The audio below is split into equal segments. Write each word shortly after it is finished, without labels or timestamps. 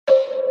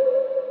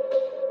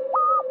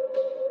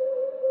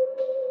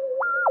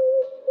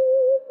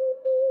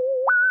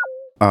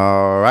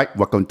All right,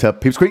 welcome to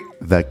Peeps Creek,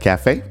 the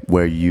cafe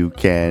where you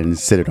can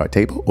sit at our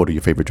table, order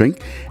your favorite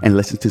drink, and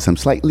listen to some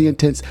slightly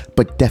intense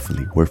but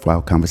definitely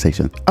worthwhile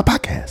conversation. A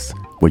podcast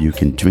where you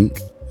can drink,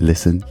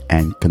 listen,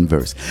 and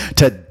converse.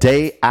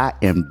 Today, I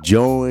am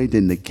joined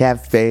in the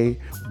cafe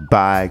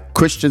by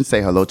Christian.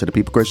 Say hello to the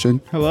people,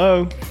 Christian.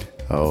 Hello.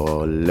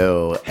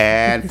 Hello.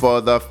 And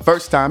for the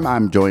first time,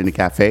 I'm joining the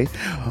cafe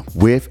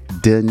with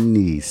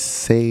Denise.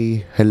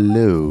 Say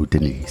hello,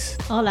 Denise.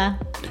 Hola.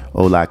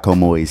 Hola,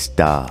 ¿cómo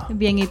está?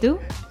 Bien, ¿y tú?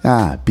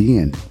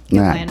 Bien.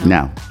 Bueno.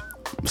 Now,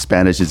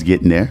 Spanish is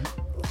getting there.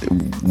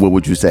 What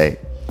would you say?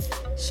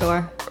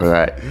 Sure. All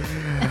right.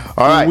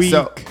 All right. Weak.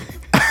 So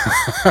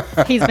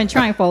He's been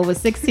trying for over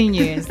 16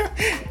 years.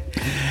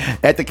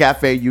 at the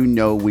cafe, you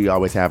know, we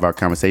always have our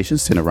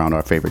conversations centered around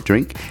our favorite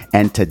drink.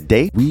 And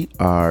today we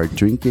are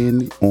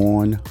drinking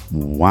on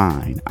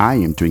wine. I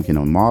am drinking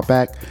on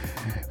Malbec.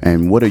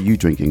 And what are you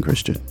drinking,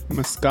 Christian?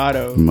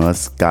 Moscato.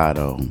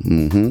 Moscato.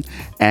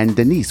 And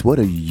Denise, what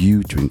are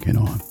you drinking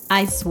on?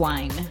 Ice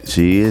wine.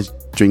 She is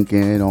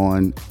drinking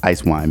on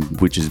ice wine,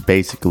 which is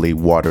basically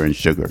water and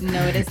sugar No,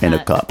 it is in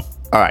not. a cup.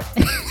 All right.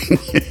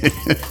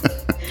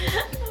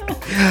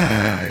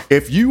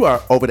 If you are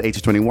over the age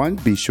of 21,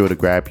 be sure to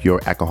grab your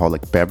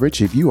alcoholic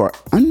beverage. If you are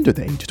under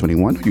the age of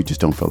 21 or you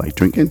just don't feel like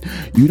drinking,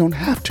 you don't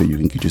have to. You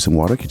can get you some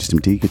water, get you some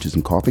tea, get you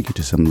some coffee, get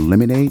you some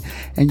lemonade,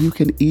 and you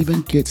can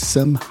even get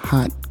some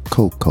hot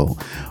cocoa.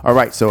 All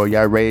right, so are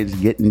y'all ready to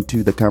get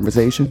into the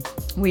conversation?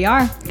 We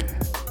are.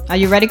 Are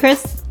you ready,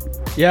 Chris?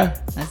 Yeah.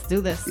 Let's do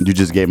this. You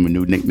just gave him a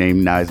new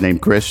nickname. Now his name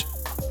Chris.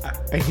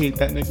 I hate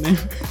that nickname.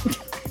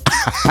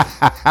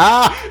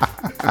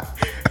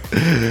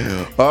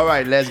 All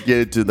right, let's get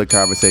into the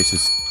conversation.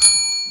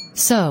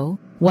 So,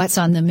 what's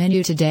on the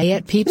menu today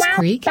at Peeps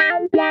Creek?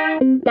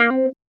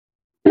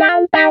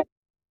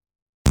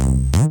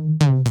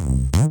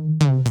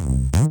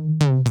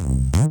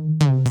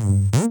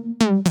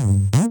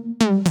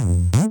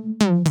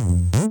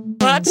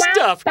 Hot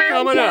stuff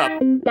coming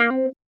up.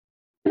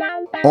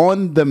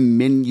 On the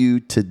menu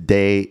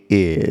today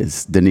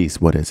is, Denise,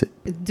 what is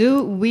it?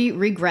 Do we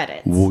regret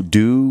it? Well,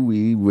 do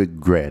we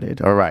regret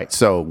it? All right,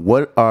 so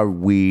what are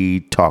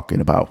we talking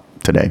about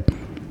today?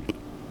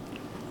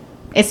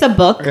 It's a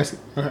book. Okay.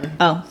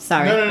 Oh,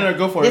 sorry. No,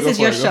 go for it. This go is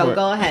for your it, go show. for it.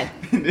 Go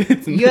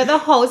ahead. You're the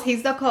host.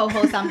 He's the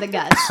co-host. I'm the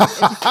guest.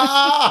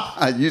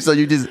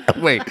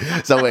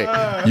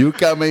 You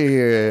come in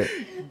here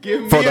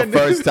Give for me the a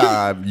first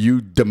time, you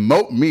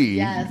demote me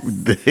Yes.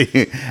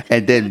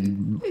 and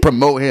then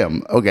promote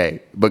him.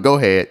 Okay, but go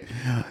ahead.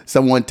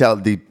 Someone tell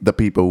the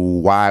people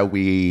why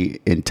we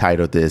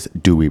entitled this,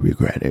 Do We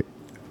Regret It?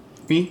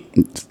 Me?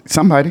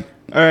 Somebody.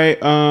 All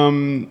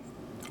right.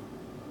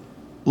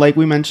 Like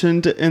we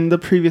mentioned in the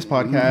previous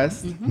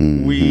podcast,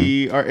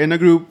 we are in a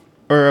group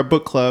or a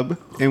book club,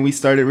 and we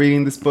started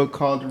reading this book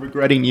called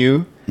Regretting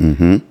You.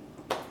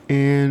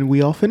 And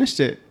we all finished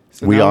it.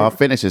 So We now all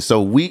finished it.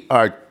 So we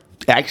are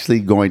actually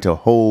going to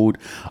hold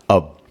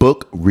a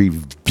book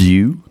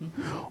review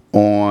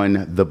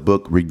on the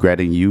book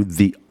Regretting You.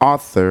 The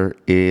author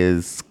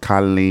is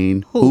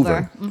Colleen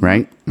Hoover,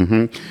 right?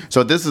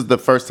 So this is the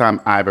first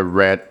time I ever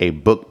read a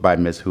book by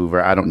Miss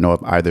Hoover. I don't know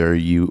if either of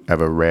you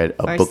ever read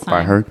a First book by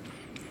time. her.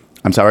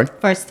 I'm sorry?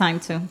 First time,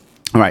 too.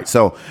 All right,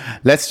 so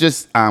let's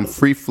just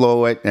free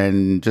flow it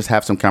and just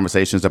have some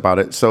conversations about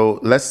it. So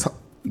let's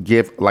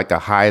give like a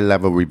high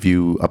level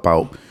review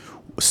about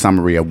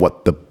summary of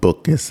what the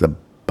book is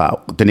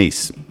about.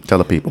 Denise, tell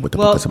the people what the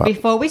Well, book is about.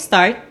 before we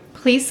start,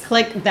 please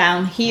click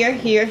down here,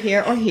 here,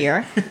 here, or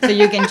here so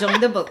you can join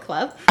the book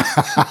club.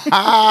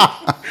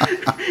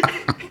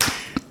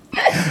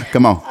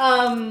 Come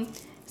on.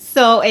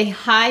 So a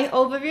high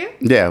overview.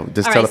 Yeah,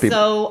 just All tell right, the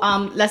people.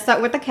 so let's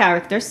start with the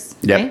characters.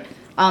 Yep.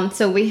 Right?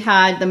 So we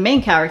had the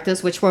main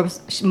characters, which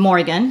was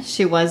Morgan.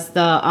 She was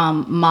the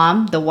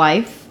mom, the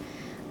wife.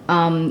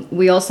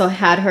 We also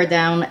had her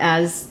down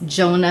as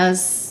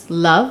Jonah's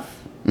love,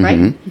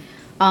 right?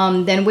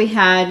 Then we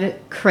had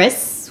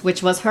Chris,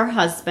 which was her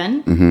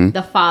husband,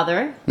 the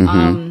father.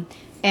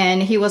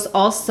 And he was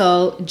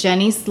also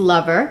Jenny's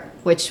lover,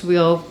 which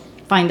we'll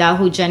find out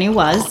who Jenny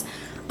was.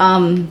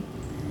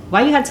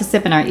 Why you had to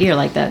sip in our ear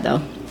like that,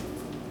 though?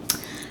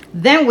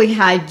 Then we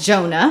had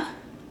Jonah,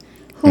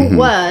 who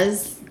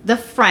was the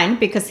friend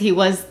because he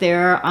was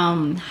their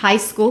high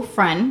school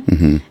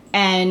friend.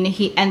 And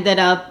he ended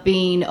up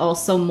being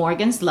also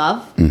Morgan's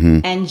love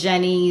and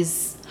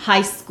Jenny's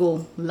high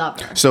school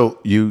lover. So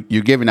you're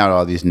giving out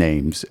all these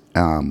names,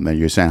 and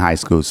you're saying high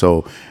school.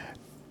 So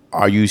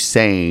are you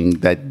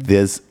saying that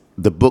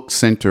the book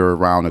center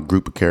around a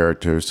group of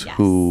characters Yes.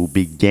 who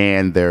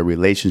began their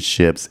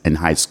relationships in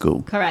high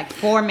school? Correct.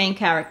 Four main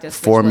characters.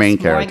 which Four was main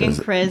Morgan, characters.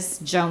 Chris,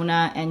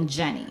 Jonah, and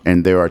Jenny.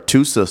 And there are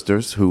two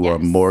sisters who are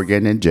Yes.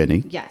 Morgan and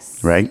Jenny.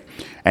 Yes. Right?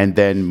 And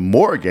then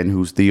Morgan,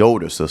 who's the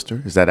older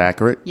sister. Is that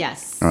accurate?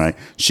 Yes. All right.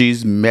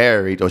 She's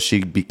married, or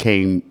she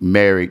became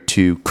married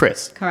to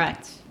Chris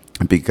Correct.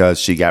 because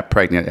she got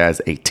pregnant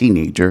as a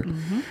teenager.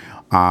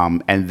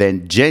 And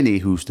then Jenny,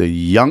 who's the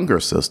younger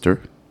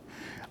sister,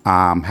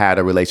 had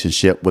a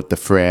relationship with the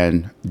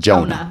friend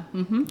Jonah.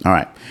 All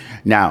right.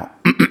 Now,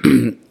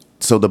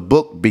 so the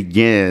book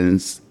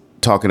begins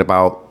talking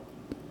about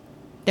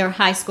Their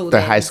high school the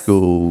days. high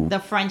school, The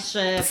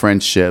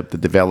friendship. the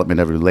development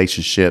of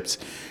relationships,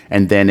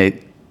 and then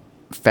it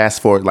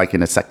fast forward like in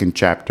the second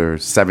chapter,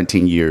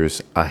 17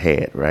 years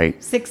ahead,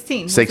 right?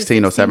 16. Was it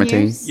 16 or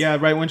 17? years? Yeah,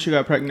 right when she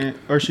got pregnant,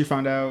 or she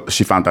found out.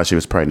 She found out she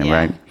was pregnant,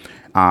 Yeah.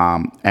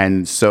 right?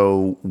 And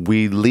so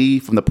we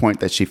leave from the point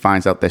that she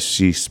finds out that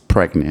she's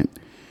pregnant.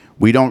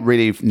 We don't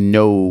really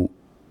know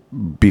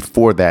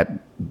before that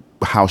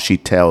how she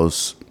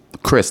tells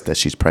Chris that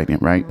she's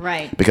pregnant, right?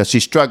 Right. Because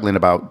she's struggling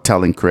about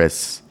telling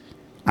Chris,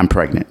 I'm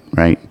pregnant,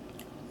 right?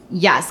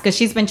 Yes, because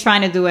she's been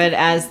trying to do it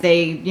as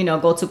they,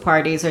 go to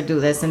parties or do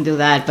this and do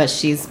that, but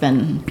she's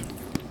been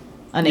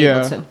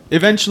unable to.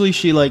 Eventually,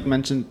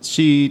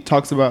 she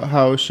talks about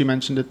how she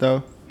mentioned it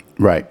though.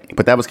 Right.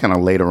 But that was kind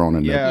of later on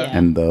in the, Yeah.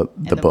 in the,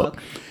 In the book.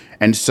 book.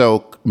 And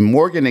so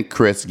Morgan and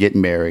Chris get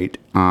married,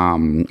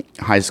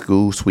 high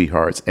school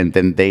sweethearts, and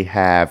then they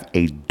have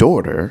a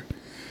daughter.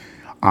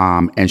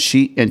 And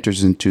she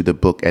enters into the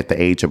book at the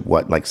age of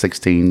what, like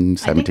 16,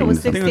 17? I think it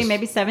was something? 16,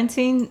 maybe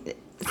 17.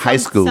 High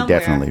school, somewhere.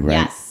 definitely,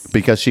 right? Yes.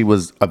 Because she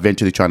was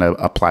eventually trying to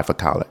apply for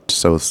college.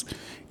 So it's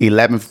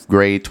 11th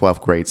grade,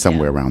 12th grade,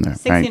 somewhere around there,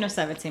 16 right? or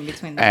 17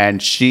 between them.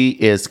 And she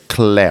is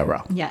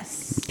Clara.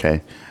 Yes.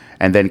 Okay.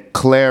 And then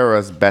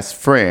Clara's best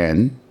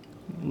friend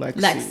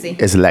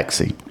Lexi. is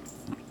Lexi.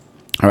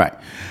 All right.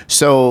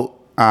 So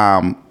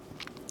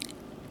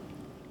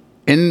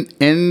in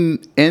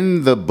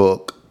the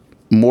book,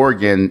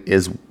 Morgan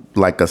is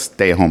like a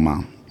stay-at-home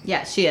mom.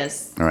 Yeah, she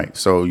is. All right.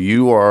 So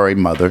you are a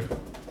mother.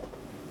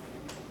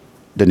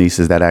 Denise,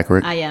 is that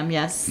accurate? I am,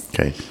 yes.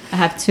 Okay. I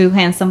have 2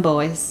 handsome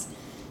boys.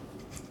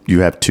 You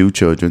have 2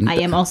 children. I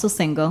am also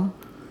single.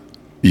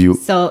 You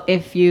So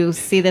if you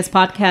see this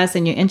podcast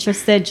and you're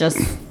interested, just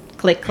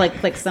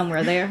click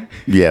somewhere there.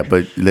 Yeah,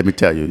 but let me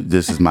tell you,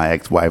 this is my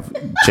ex-wife.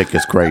 Chick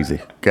is crazy.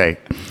 Okay,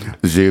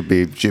 she'll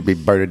be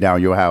burning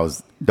down your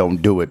house.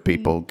 Don't do it,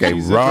 people. Okay,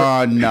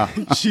 run.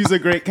 She's a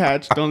great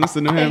catch. Don't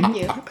listen to him. Thank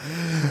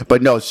you.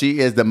 But no, she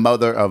is the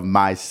mother of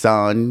my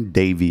son,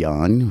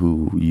 Davion,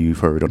 who you've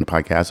heard on the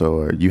podcast,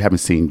 or you haven't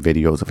seen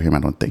videos of him, I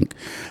don't think.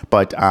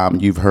 But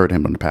you've heard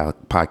him on the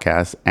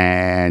podcast.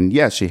 And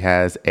yeah, she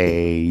has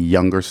a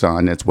younger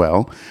son as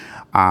well.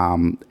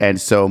 And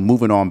so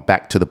moving on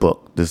back to the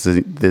book, this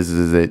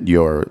is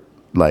your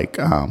like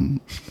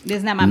This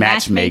is not my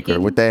matchmaker.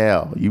 matchmaking. What the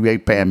hell? You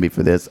ain't paying me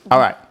for this. All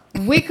right.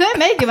 We could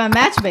make it my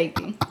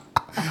matchmaking.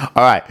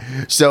 All right.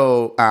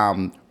 So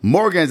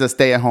Morgan's a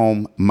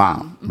stay-at-home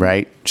mom,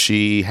 right?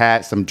 She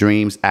had some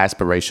dreams,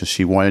 aspirations.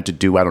 She wanted to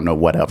do, I don't know,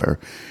 whatever.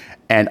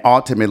 And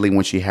ultimately,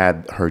 when she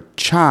had her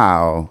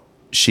child,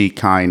 she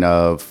kind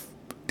of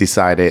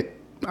decided,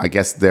 I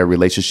guess their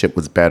relationship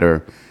was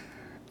better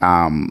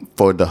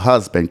for the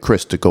husband,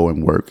 Chris, to go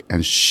and work,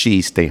 and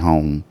she stay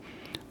home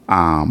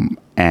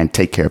and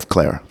take care of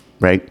Clara,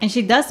 right? And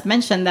she does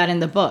mention that in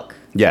the book.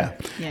 Yeah.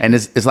 Yeah. And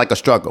it's like a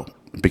struggle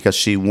because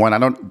she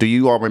do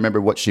you all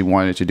remember what she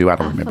wanted to do? I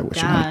don't remember what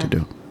she wanted to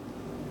do.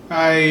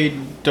 I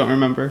don't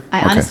remember.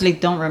 I honestly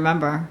don't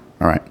remember.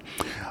 All right.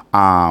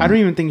 I don't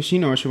even think she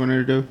knows what she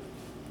wanted to do.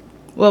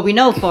 Well, we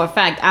know for a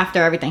fact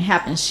after everything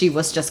happened, she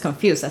was just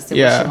confused as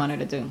to what she wanted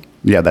to do.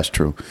 Yeah, that's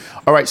true.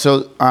 All right.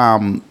 So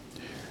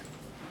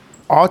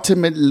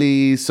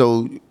ultimately,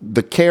 so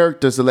the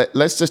characters,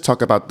 let's just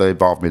talk about the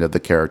involvement of the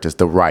characters,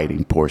 the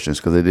writing portions,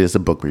 because it is a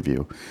book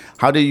review.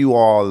 How do you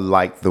all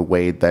like the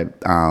way that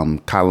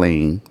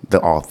Colleen, the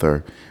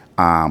author,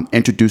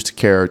 introduced the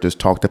characters,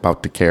 talked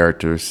about the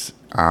characters,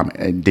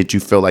 and did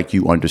you feel like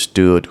you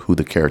understood who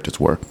the characters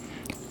were?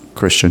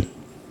 Christian?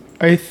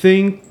 I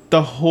think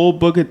the whole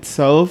book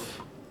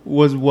itself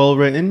was well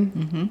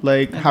written.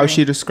 Like how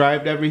she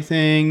described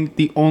everything.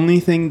 The only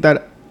thing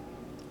that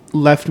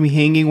left me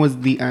hanging was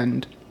the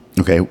end.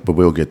 Okay, but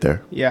we'll get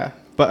there. Yeah.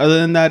 But other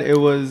than that, it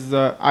was,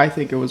 I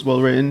think it was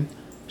well written.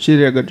 She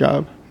did a good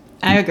job.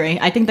 I agree.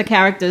 I think the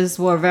characters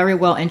were very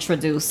well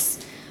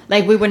introduced.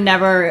 Like we were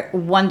never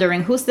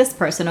wondering who's this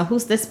person or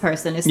who's this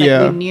person. It's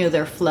like we knew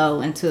their flow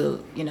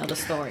into, the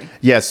story.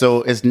 Yeah,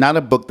 so it's not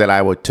a book that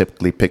I would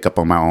typically pick up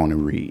on my own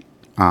and read.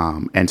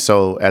 And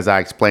so, as I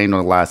explained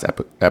on the last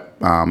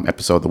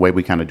episode, the way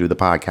we kind of do the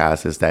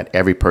podcast is that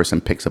every person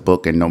picks a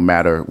book, and no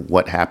matter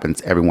what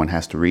happens, everyone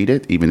has to read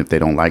it, even if they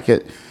don't like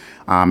it.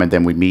 And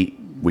then we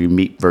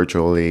meet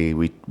virtually.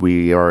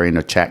 We are in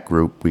a chat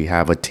group. We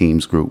have a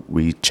Teams group.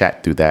 We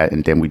chat through that,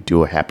 and then we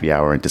do a happy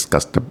hour and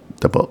discuss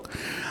the book.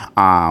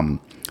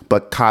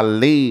 But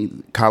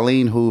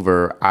Colleen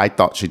Hoover, I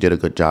thought she did a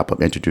good job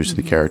of introducing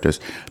the characters.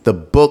 The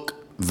book,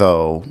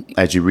 though,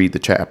 as you read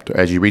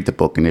the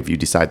book, and if you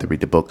decide to read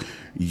the book,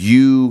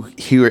 you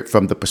hear it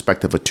from the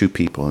perspective of 2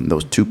 people. And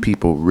those 2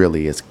 people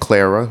really is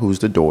Clara, who's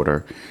the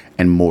daughter,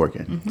 and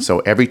Morgan. So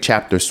every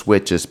chapter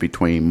switches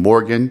between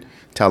Morgan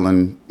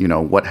telling,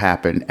 what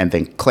happened, and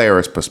then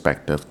Clara's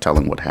perspective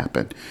telling what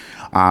happened.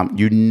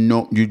 You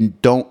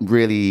don't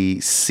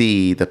really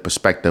see the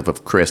perspective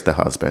of Chris, the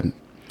husband,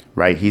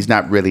 right? He's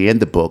not really in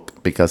the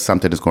book because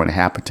something is going to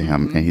happen to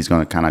him and he's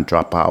going to kind of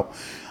drop out.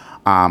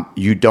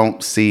 You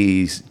don't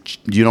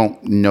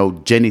know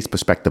Jenny's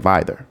perspective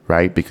either,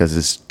 right? Because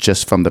it's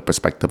just from the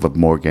perspective of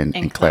Morgan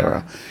and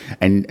Clara.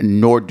 And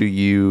nor do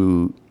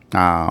you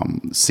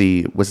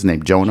see, what's his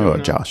name, Jonah or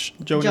Josh?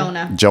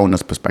 Jonah.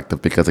 Jonah's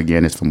perspective, because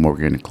again, it's from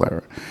Morgan and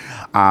Clara.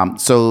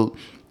 So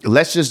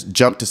let's just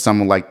jump to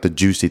some of like the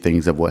juicy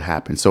things of what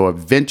happened. So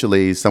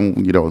eventually,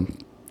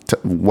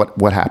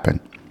 what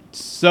happened?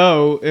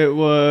 So it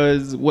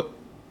was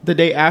the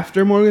day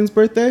after Morgan's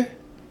birthday.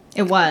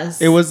 It was.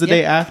 It was the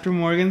day after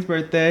Morgan's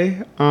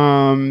birthday.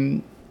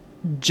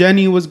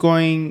 Jenny was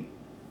going,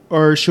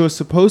 or she was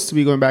supposed to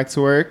be going back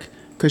to work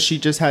because she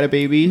just had a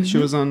baby. She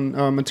was on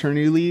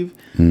maternity leave.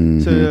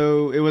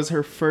 So it was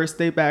her first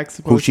day back.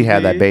 Who she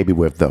had that baby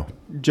with, though?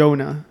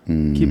 Jonah.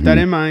 Keep that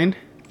in mind.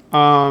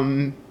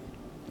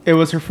 It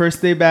was her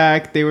first day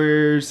back. They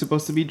were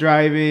supposed to be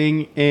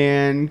driving,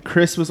 and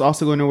Chris was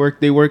also going to work.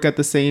 They work at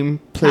the same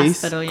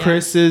place. Hospital, yeah.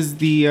 Chris is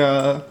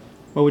the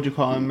what would you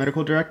call him?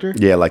 Medical director?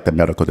 Yeah, like the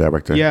medical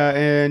director. Yeah,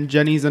 and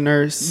Jenny's a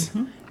nurse.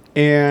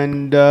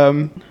 And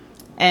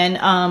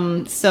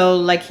so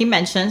like he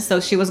mentioned, so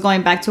she was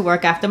going back to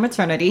work after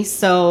maternity.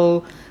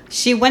 So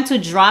she went to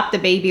drop the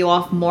baby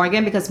off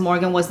Morgan because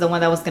Morgan was the one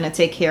that was going to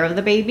take care of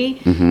the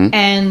baby.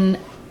 And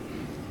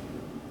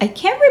I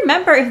can't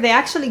remember if they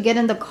actually get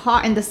in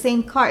the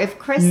same car. If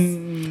Chris...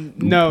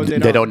 No,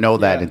 they don't know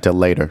that until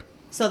later.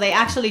 So they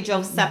actually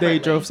drove separately.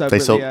 They drove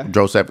separately,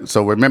 drove separately.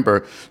 So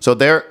remember,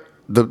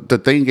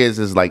 the thing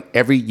is like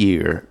every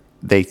year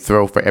they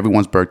throw for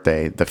everyone's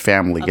birthday, the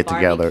family get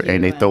together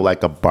and they throw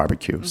like a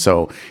barbecue.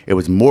 So it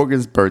was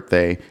Morgan's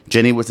birthday.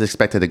 Jenny was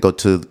expected to go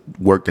to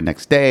work the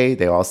next day.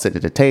 They all sit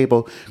at the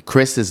table.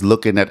 Chris is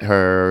looking at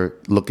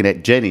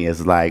Jenny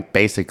as like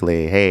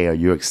basically, hey, are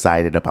you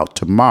excited about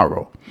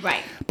tomorrow?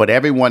 Right. But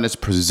everyone is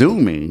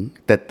presuming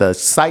that the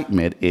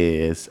excitement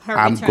is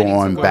I'm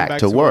going back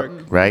to work,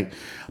 right?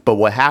 But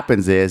what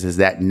happens is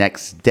that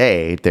next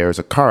day there's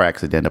a car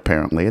accident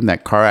apparently, and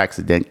that car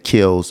accident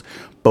kills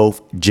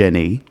both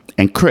Jenny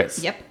and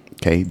Chris. Yep.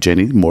 Okay,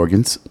 Jenny,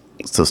 Morgan's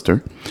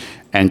sister,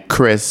 and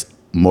Chris,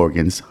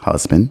 Morgan's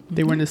husband.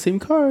 They were in the same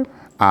car.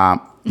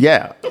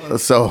 Yeah.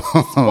 So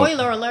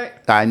Spoiler alert.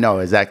 I know,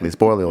 exactly.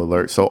 Spoiler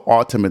alert. So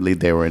ultimately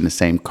they were in the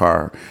same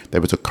car.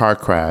 There was a car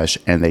crash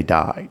and they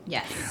died.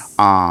 Yes.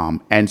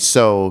 And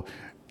so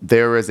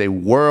there is a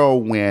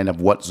whirlwind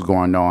of what's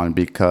going on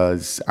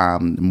because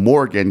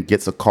Morgan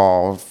gets a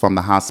call from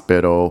the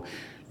hospital.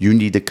 You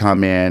need to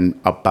come in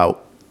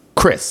about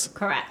Chris.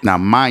 Correct. Now,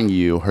 mind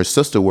you, her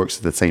sister works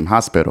at the same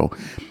hospital,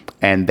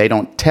 and they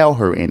don't tell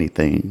her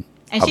anything.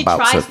 And she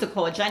tries to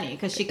call Jenny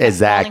because she keeps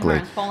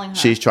calling her.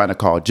 She's trying to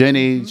call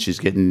Jenny. She's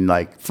getting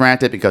like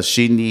frantic because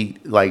she need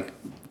like,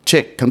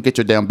 chick, come get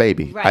your damn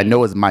baby. Right. I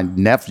know it's my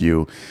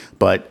nephew,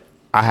 but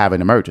I have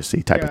an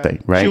emergency type of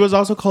thing, right? She was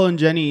also calling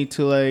Jenny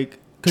to like,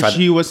 because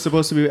she was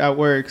supposed to be at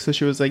work, so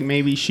she was like,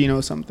 maybe she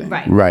knows something.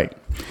 Right.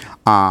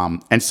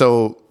 And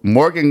so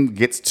Morgan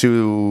gets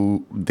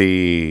to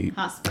the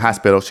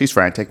hospital. She's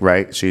frantic,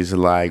 right? She's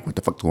like, what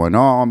the fuck's going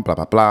on? Blah,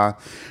 blah, blah.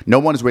 No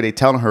one is really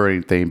telling her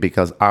anything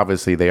because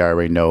obviously they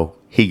already know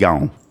he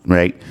gone,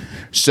 right?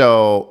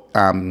 So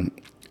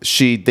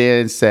she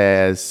then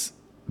says,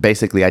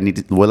 basically,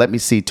 let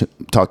me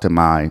talk to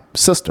my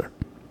sister,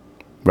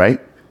 right?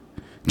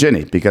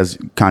 Jenny, because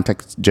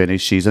contact Jenny.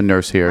 She's a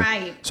nurse here,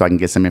 so I can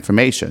get some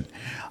information.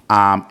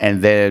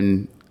 And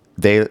then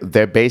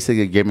they're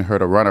basically giving her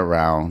the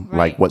runaround,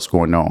 like what's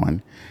going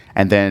on.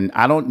 And then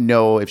I don't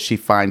know if she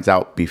finds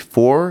out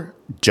before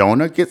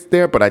Jonah gets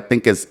there, but I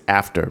think it's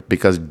after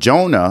because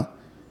Jonah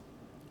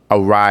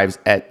arrives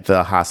at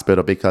the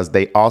hospital because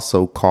they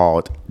also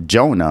called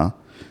Jonah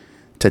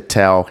to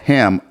tell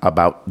him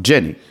about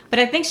Jenny. But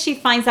I think she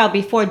finds out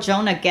before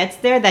Jonah gets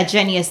there that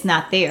Jenny is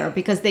not there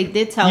because they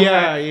did tell her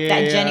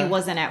that Jenny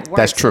wasn't at work.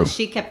 That's true. So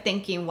she kept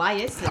thinking, why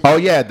is it? Oh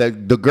yeah, the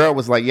girl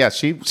was like, yeah,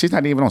 she's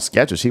not even on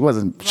schedule. She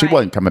wasn't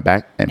coming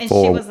back and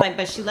full. She was like,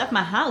 but she left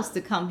my house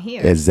to come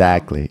here.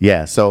 Exactly.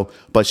 Yeah. So,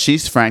 but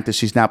she's frantic.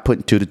 She's not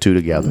putting two to two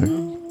together,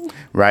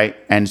 right?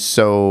 And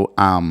so,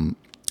 and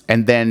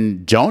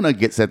then Jonah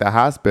gets at the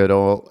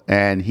hospital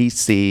and he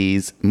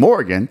sees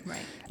Morgan. Right.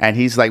 And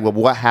he's like, well,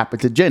 what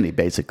happened to Jenny,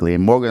 basically?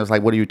 And Morgan was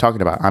like, what are you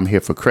talking about? I'm here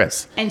for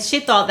Chris. And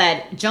she thought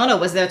that Jonah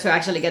was there to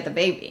actually get the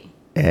baby.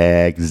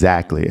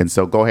 Exactly. And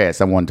so go ahead.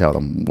 Someone tell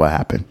them what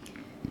happened.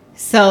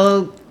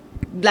 So,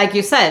 like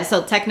you said,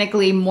 so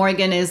technically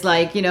Morgan is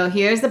like,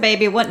 here's the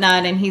baby,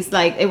 whatnot. And he's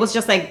like, it was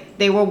just like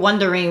they were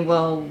wondering,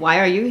 well, why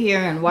are you here?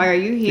 And why are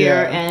you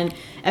here? Yeah. And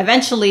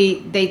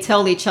eventually they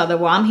tell each other,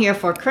 well, I'm here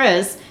for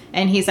Chris.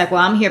 And he's like,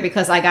 well, I'm here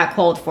because I got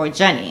called for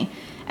Jenny.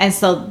 And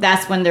so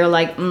that's when they're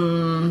like,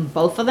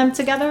 both of them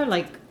together?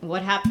 Like,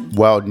 what happened?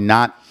 Well,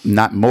 not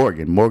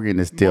Morgan. Morgan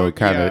is still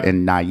kind of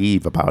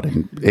naive about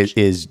it. It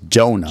is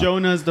Jonah.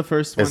 Jonah's the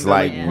first one. It's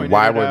like,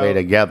 why were they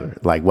together?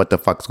 Like, what the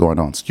fuck's going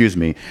on? Excuse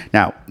me.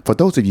 Now, for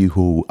those of you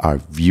who are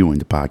viewing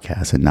the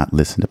podcast and not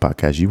listening to the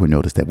podcast, you will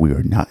notice that we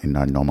are not in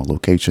our normal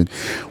location.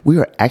 We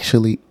are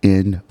actually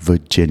in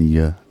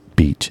Virginia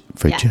Beach,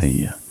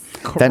 Virginia.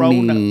 That Corona.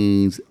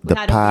 means the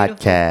had a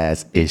beautiful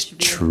podcast is beach view.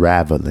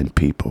 traveling,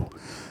 people.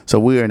 So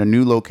we're in a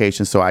new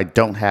location, so I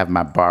don't have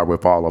my bar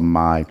with all of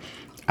my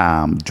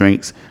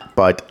drinks.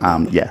 But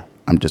yeah,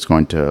 I'm just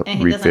going to And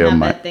he refill doesn't have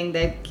my that thing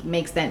that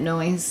makes that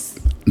noise.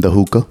 the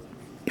hookah.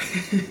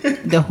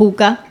 The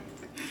hookah.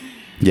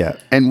 Yeah,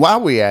 and while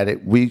we're at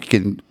it, we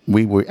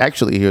were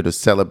actually here to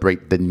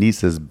celebrate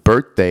Denise's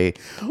birthday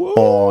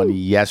on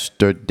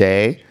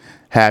yesterday.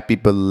 Happy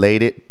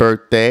belated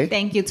birthday!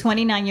 Thank you.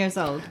 29 years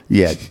old.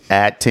 Yeah,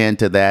 add 10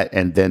 to that,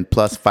 and then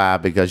plus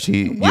 5 because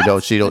she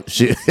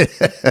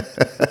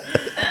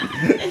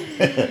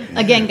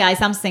Again, guys,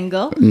 I'm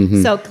single.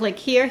 Mm-hmm. So click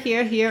here,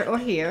 here, here, or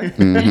here.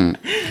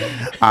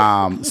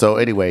 So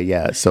anyway,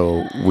 yeah.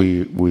 So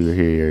we were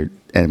here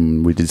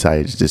and we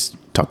decided to just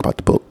talk about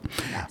the book.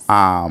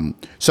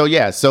 So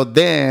yeah. So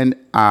then.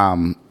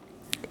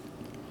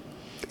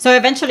 So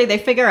eventually they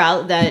figure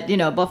out that,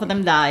 both of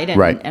them died and,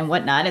 Right. and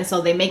whatnot. And so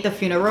they make the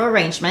funeral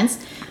arrangements.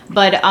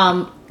 But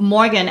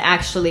Morgan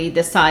actually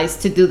decides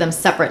to do them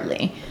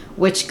separately,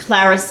 which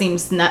Clara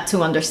seems not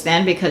to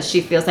understand because she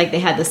feels like they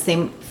had the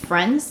same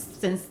friends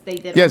since they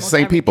did. Yeah, almost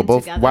same people. everything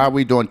Both. together. Why are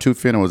we doing 2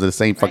 funerals of the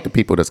same fucking Right.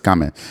 people that's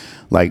coming?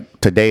 Like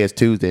today is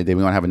Tuesday, then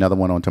we're gonna have another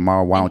one on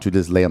tomorrow. Why don't you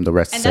just lay them the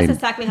rest And the same? that's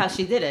exactly how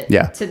she did it.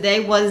 Yeah. Today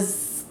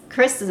was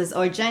Chris's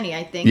or Jenny,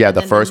 I think. Yeah, and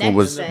the then first one next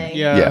was day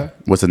Yeah.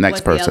 was the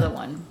next was person. The other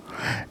one.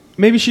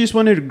 Maybe she just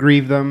wanted to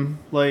grieve them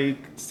like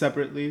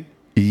separately.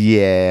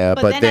 Yeah,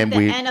 but at then the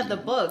we end of the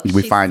book,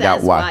 we she find out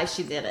says why.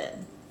 she did it.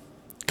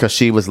 because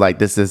she was like,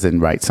 this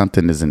isn't right.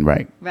 Something isn't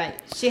right. Right.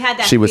 She had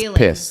that She was feeling.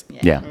 pissed.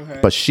 Yeah. Okay.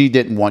 But she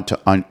didn't want to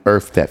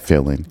unearth that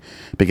feeling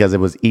because it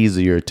was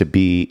easier to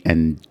be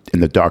in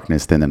the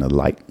darkness than in the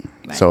light.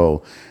 Right.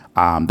 So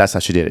that's how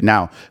she did it.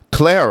 Now,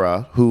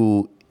 Clara,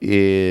 who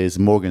is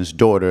Morgan's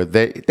daughter,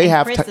 they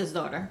have Chris's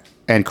daughter.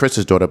 and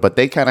Chris's daughter, but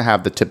they kind of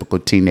have the typical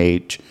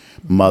teenage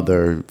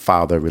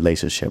mother-father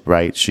relationship,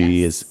 right?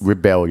 She is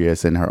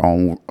rebellious in her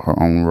own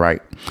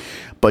right,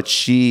 but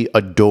she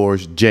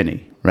adores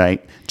Jenny,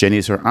 right? Jenny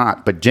is her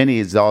aunt, but Jenny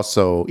is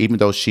also, even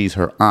though she's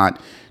her aunt,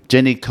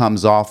 Jenny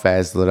comes off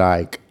as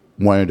like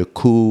one of the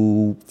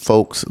cool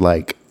folks,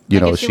 like, you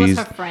Like know, if she was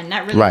her friend,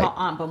 not really her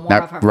aunt, but more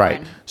of her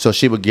friend. So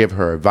she would give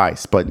her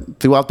advice, but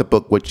throughout the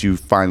book, what you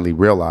finally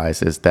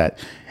realize is that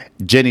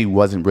Jenny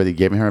wasn't really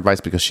giving her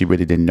advice because she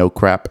really didn't know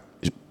crap.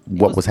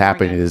 What was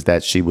happening Morgan. is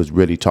that she was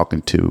really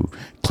talking to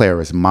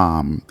Clara's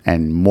mom,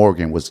 and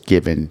Morgan was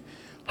giving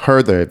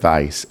her the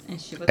advice,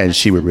 and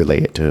she would relay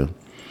it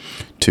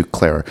to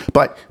Clara.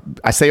 But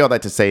I say all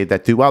that to say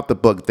that throughout the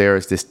book, there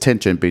is this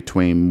tension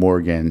between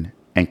Morgan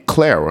and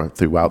Clara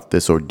throughout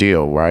this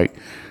ordeal, right?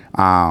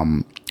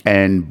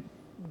 And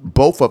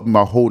both of them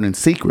are holding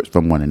secrets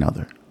from one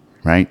another,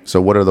 right? So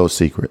what are those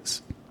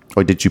secrets?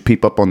 Or did you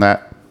peep up on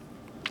that?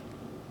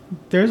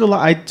 There's a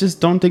lot. I just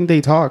don't think they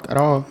talk at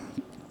all.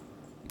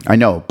 I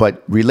know,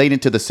 but relating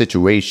to the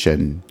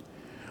situation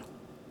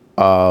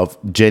of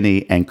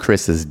Jenny and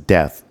Chris's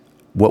death,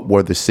 what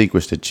were the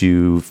secrets that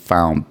you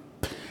found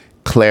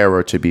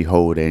Clara to be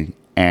holding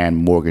and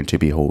Morgan to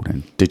be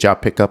holding? Did y'all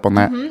pick up on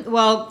that?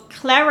 Well,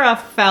 Clara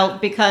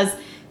felt because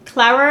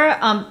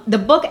Clara, the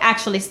book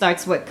actually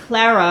starts with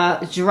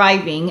Clara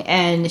driving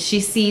and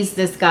she sees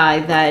this guy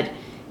that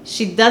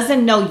she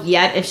doesn't know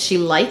yet if she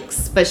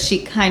likes, but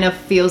she kind of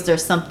feels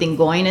there's something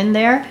going in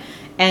there.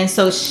 And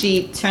so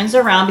she turns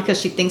around because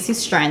she thinks he's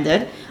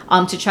stranded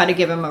to try to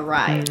give him a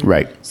ride.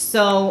 Right.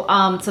 So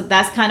so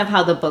that's kind of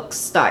how the book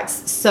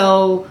starts.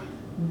 So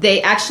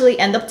they actually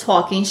end up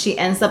talking. She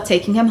ends up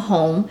taking him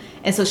home.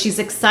 And so she's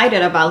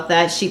excited about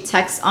that. She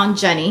texts on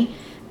Jenny.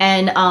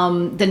 And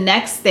the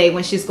next day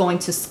when she's going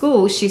to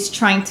school, she's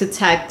trying to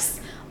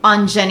text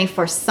on Jenny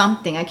for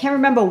something. I can't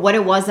remember what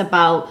it was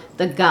about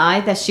the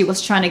guy that she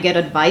was trying to get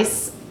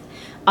advice.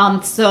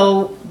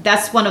 So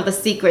that's one of the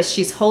secrets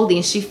she's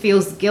holding. She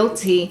feels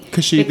guilty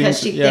because she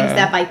thinks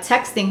that by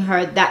texting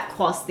her, that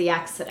caused the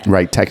accident.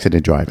 Right, texting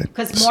and driving.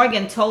 Because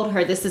Morgan told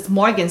her, this is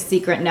Morgan's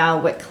secret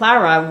now with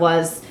Clara,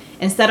 was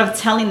instead of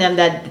telling them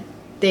that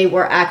they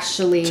were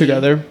actually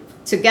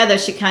Together,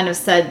 she kind of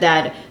said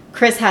that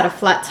Chris had a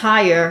flat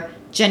tire,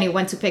 Jenny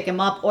went to pick him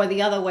up, or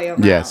the other way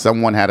around. Yeah,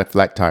 someone had a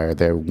flat tire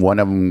there. One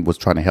of them was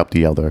trying to help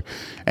the other,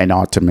 and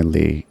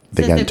ultimately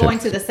they Since got they're into going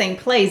to the same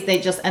place, they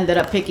just ended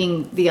up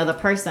picking the other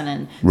person,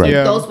 and Right.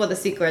 Yeah. those were the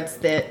secrets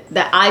that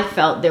I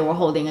felt they were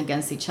holding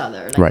against each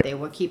other, like Right. they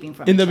were keeping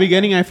from in each the other.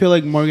 beginning, I feel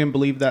like Morgan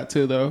believed that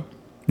too, though.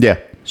 Yeah,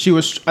 She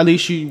was, at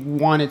least she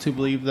wanted to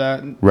believe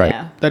that. right,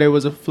 Yeah. That it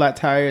was a flat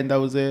tire and that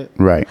was it.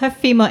 right, Her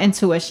female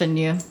intuition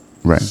knew.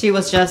 right. She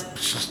was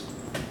just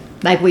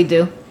like we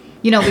do.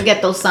 You know, we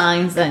get those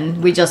signs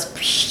and we just.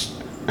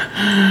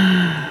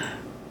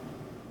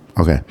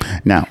 Okay,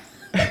 now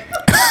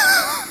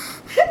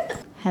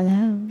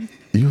Hello.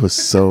 you were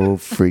so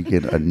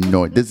freaking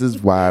annoying. This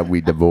is why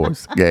we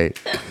divorced. Okay,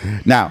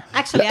 now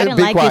Actually, I didn't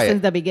be like quiet. you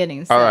since the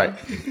beginning. So. All right,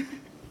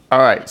 all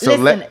right. So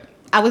Listen,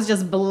 I was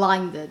just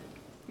blinded.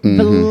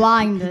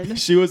 Blinded.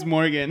 She was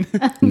Morgan.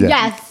 Yeah.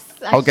 Yes.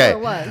 Okay. Sure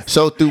was.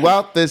 So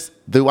throughout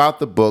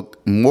the book,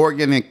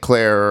 Morgan and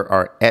Claire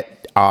are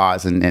at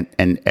odds and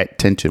at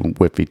tension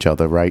with each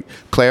other, right?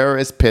 Claire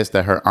is pissed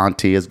that her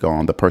auntie is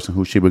gone, the person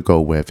who she would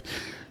go with.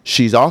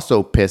 She's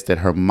also pissed at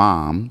her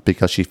mom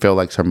because she feels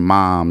like her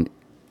mom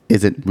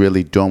isn't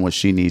really doing what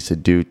she needs to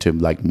do to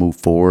like move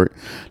forward.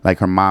 Like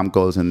her mom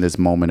goes in this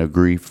moment of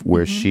grief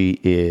where she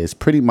is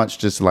pretty much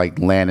just like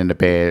laying in the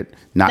bed,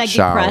 not Like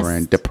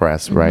showering,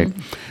 depressed, right?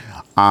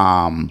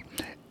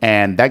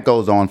 And that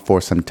goes on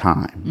for some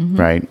time,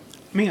 right?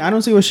 I mean, I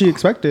don't see what she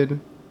expected.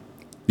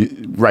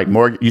 Right,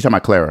 Morgan, you talking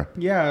about Clara?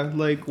 Yeah,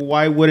 like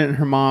why wouldn't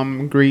her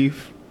mom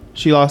grieve?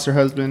 She lost her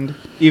husband,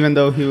 even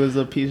though he was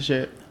a piece of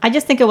shit. I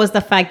just think it was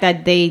the fact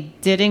that they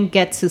didn't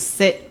get to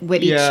sit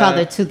with each Yeah.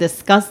 other to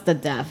discuss the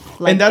death.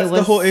 Like, And that's it the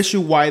was- whole issue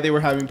why they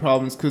were having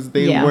problems, because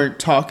they Yeah. weren't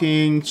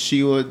talking.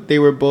 They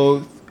were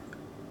both.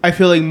 I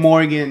feel like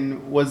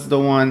Morgan was the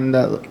one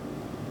that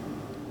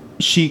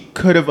she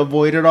could have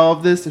avoided all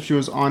of this if she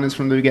was honest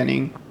from the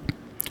beginning.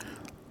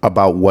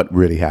 About what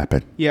really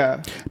happened.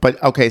 Yeah.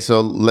 But okay,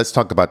 so let's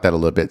talk about that a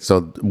little bit.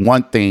 So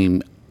one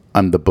theme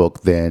on the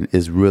book then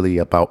is really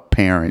about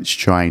parents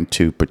trying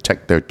to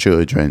protect their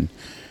children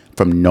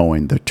from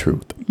knowing the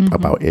truth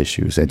about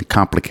issues and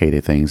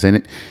complicated things. And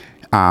it,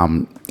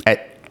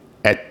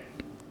 at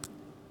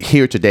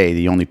here today,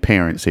 the only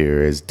parents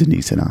here is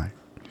Denise and I.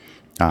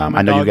 I'm a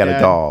I know you dog got dad. a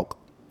dog.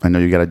 I know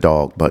you got a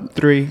dog, but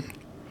 3.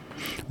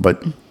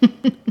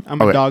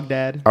 I'm a Okay. dog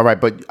dad. all right,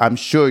 but I'm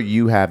sure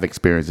you have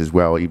experience as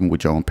well, even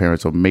with your own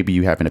parents, or maybe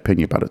you have an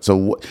opinion about it.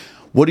 So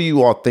what do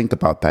you all think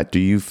about that? Do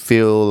you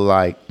feel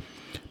like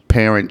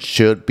parents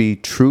should be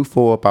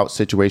truthful about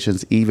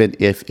situations, even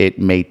if it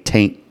may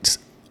taint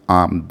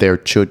their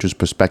children's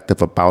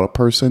perspective about a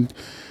person?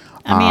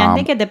 I mean, I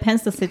think it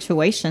depends the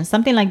situation.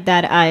 Something like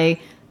that, I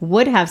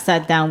would have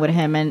sat down with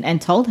him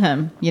and told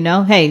him, you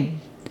know, hey,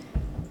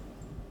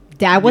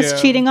 dad was Yeah.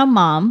 cheating on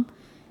mom.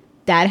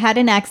 Dad had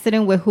an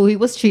accident with who he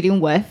was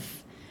cheating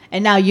with.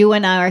 And now you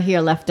and I are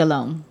here left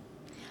alone.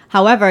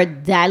 However,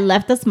 dad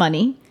left us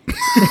money.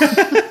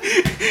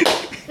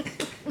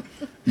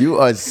 You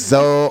are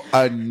so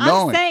annoying.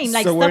 I'm saying,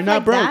 like, So stuff we're not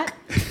like broke.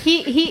 that.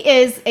 He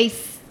is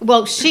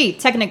she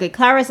technically,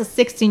 Clara's a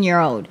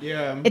 16-year-old.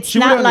 Yeah, It's she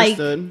not would've like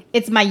understood.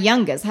 it's my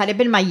youngest. Had it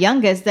been my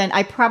youngest, then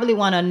I probably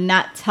want to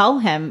not tell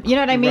him. You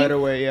know what I mean? Right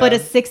away, yeah. But a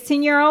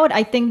 16-year-old,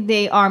 I think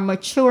they are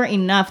mature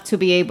enough to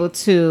be able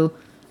to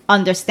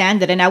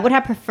understand it. And I would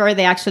have preferred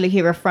they actually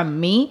hear it from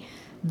me.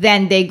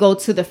 Then they go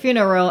to the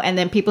funeral, and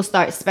then people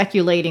start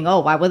speculating, oh,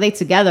 why were they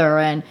together?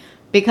 And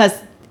because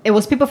it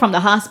was people from the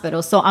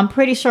hospital. So I'm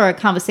pretty sure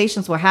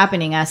conversations were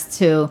happening as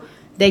to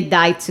they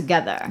died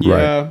together.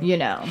 Yeah. You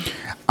know.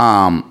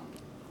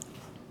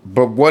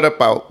 But what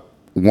about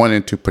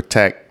wanting to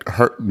protect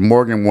her?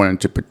 Morgan wanting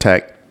to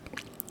protect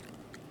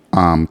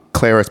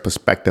Clara's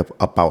perspective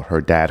about her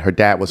dad. Her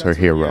dad was her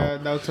hero. Yeah,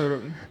 that was sort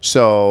of.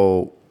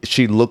 So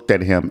she looked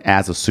at him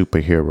as a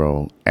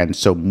superhero. And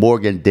so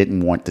Morgan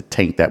didn't want to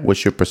taint that.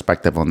 What's your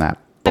perspective on that?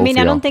 I mean, Both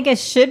I of y'all. don't think it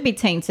should be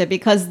tainted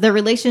because the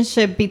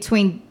relationship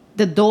between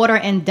the daughter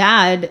and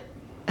dad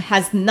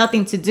has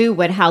nothing to do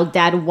with how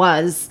dad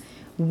was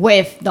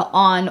with the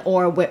aunt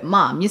or with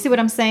mom. You see what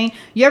I'm saying?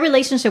 Your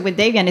relationship with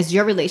Davian is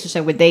your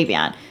relationship with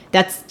Davian.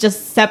 That's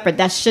just separate.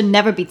 That should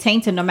never be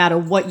tainted no matter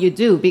what you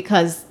do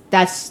because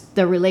that's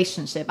the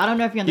relationship. I don't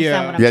know if you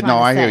understand Yeah. what I'm Yeah, trying no,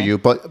 to I say. hear you.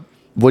 But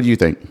what do you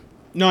think?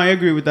 No, I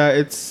agree with that.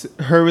 It's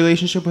her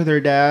relationship with her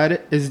dad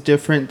is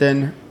different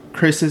than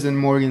Chris's and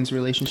Morgan's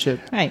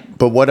relationship. Right.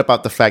 But what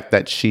about the fact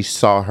that she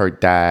saw her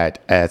dad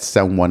as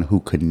someone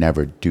who could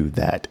never do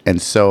that? And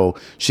so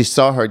she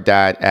saw her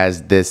dad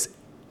as this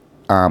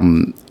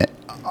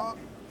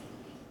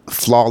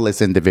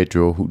flawless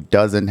individual who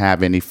doesn't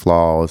have any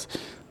flaws.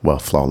 Well,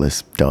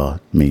 flawless, duh,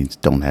 means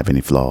don't have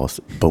any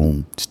flaws.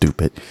 Boom,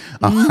 stupid.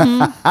 But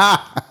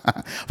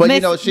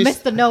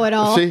Mr.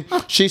 Know-it-all.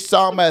 she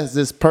saw him as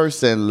this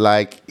person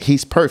like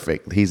he's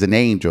perfect. He's an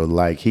angel.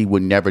 Like he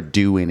would never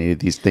do any of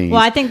these things.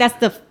 Well, I think that's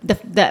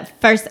the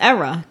first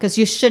error because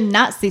you should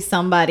not see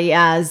somebody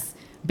as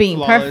being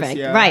Flawless, perfect.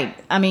 yeah. Right.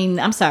 I mean,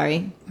 I'm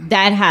sorry.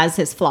 Dad has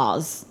his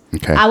flaws.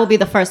 Okay. I will be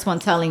the first one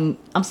telling,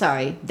 I'm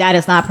sorry, Dad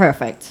is not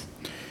perfect.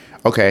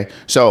 Okay,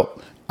 so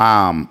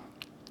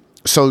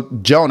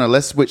Jonah,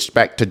 let's switch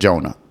back to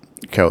Jonah.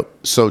 Okay,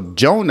 so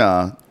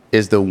Jonah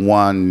is the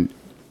one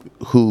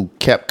who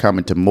kept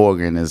coming to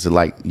Morgan is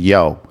like,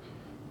 yo,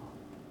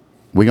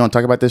 we gonna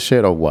talk about this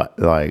shit or what?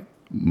 Like,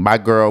 my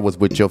girl was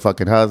with your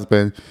fucking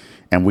husband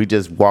and we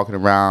just walking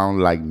around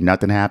like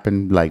nothing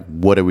happened. Like,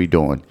 what are we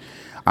doing?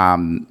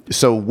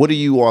 So what do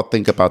you all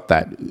think about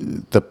that?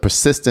 The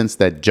persistence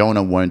that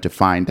Jonah wanted to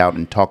find out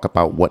and talk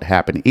about what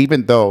happened,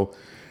 even though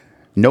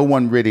no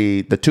one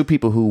really, the two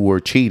people who were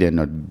cheating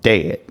are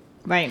dead.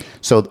 Right.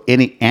 So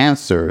any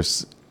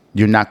answers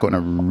you're not going to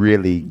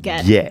really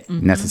get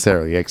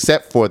necessarily,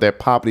 except for there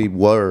probably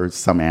were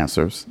some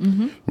answers,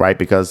 right?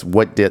 Because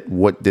what did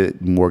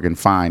Morgan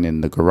find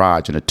in the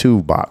garage in a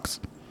toolbox?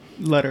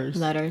 Letters.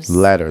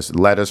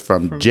 Letters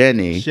from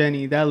Jenny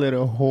Jenny, that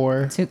little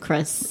whore. To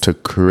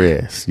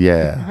Chris.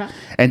 Yeah.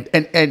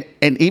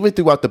 and even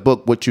throughout the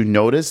book, what you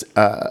notice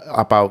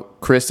about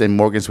Chris and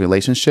Morgan's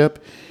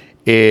relationship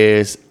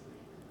is,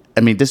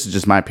 I mean, this is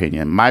just my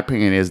opinion. My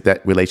opinion is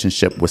that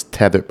relationship was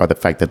tethered by the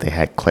fact that they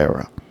had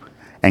Clara.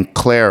 And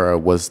Clara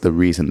was the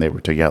reason they were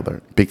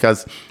together.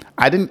 Because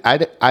I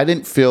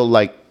didn't feel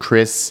like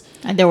Chris...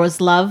 And there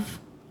was love?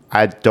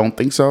 I don't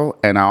think so.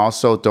 And I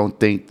also don't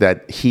think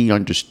that he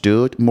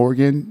understood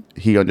Morgan.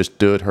 He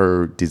understood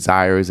her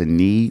desires and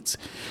needs.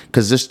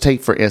 Because just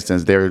take, for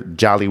instance, they're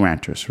Jolly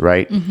Ranchers,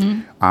 right?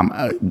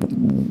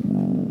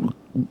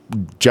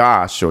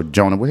 Josh or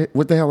Jonah,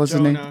 what the hell is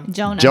his name?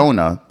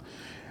 Jonah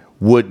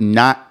would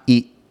not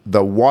eat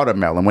the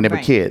watermelon when they were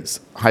kids,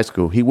 high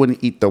school. He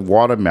wouldn't eat the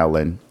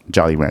watermelon,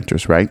 Jolly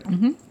Ranchers, right?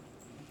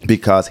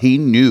 Because he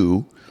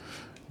knew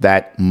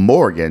that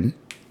Morgan,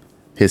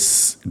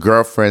 his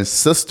girlfriend's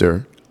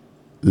sister,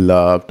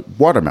 loved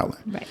watermelon.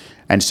 Right.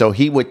 And so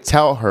he would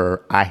tell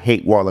her, I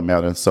hate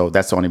watermelon, so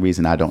that's the only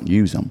reason I don't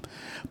use them.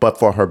 But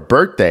for her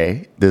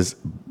birthday,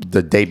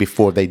 the day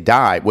before they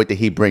died, what did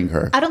he bring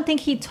her? I don't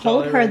think he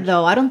told her,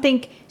 though. I don't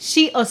think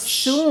she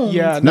assumed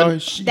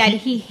that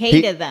he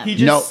hated them. He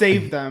just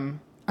saved them.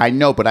 I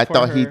know, but I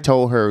thought he her.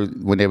 told her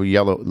when they were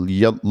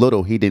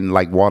little, he didn't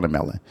like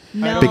watermelon.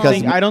 No.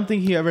 I don't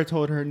think he ever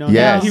told her. No,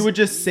 Yes. he would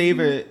just save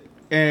it.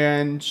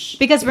 And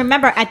because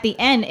remember, at the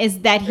end is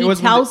that he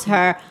tells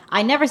her,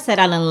 I never said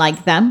I didn't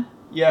like them.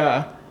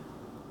 Yeah.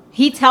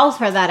 He tells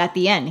her that at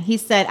the end. He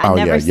said, I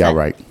never said. Yeah,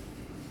 right.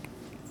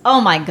 Oh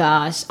my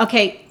gosh.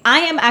 Okay, I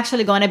am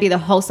actually going to be the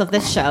host of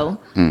this show,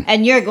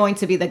 and you're going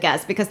to be the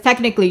guest because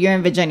technically you're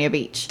in Virginia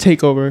Beach.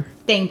 Take over.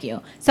 Thank you.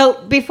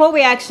 So before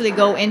we actually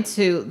go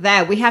into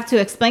that, we have to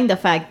explain the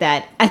fact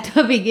that at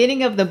the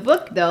beginning of the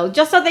book, though,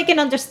 just so they can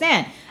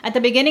understand, at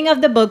the beginning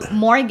of the book,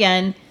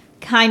 Morgan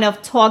kind of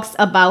talks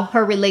about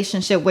her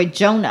relationship with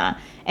Jonah,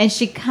 and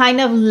she kind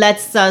of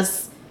lets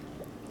us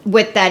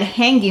with that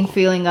hanging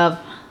feeling of,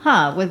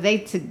 were they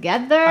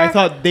together? I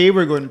thought they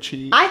were going to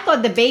cheat. I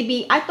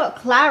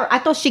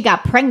thought she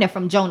got pregnant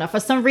from Jonah. For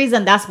some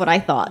reason, that's what I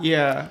thought.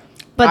 Yeah.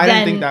 But I then,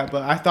 didn't think that,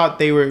 but I thought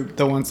they were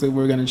the ones that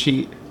were going to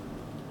cheat.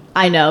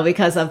 I know,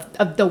 because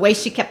of the way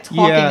she kept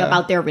talking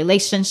about their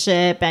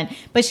relationship.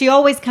 But she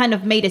always kind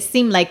of made it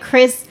seem like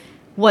Chris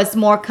was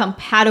more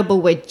compatible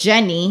with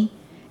Jenny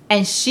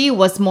and she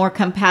was more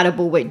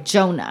compatible with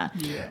Jonah.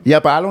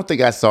 Yeah, but I don't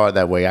think I saw it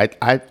that way.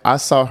 I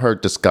saw her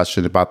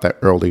discussion about that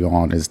early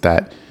on, is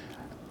that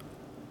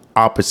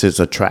opposites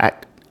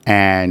attract,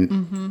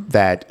 and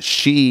that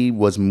she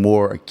was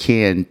more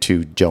akin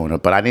to Jonah,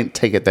 but I didn't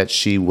take it that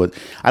she was.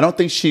 I don't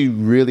think she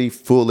really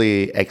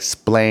fully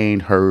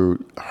explained her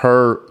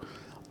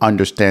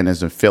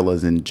understandings and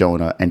feelings in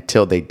Jonah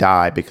until they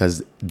died,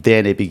 because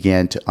then it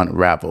began to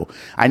unravel.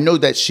 I know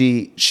that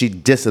she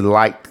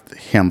disliked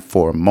him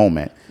for a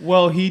moment.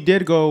 Well, he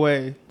did go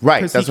away.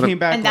 Right. Because he came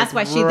back. And that's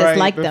why she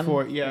disliked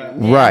them. Yeah.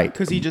 Right.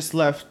 Because he just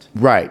left.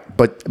 Right.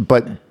 But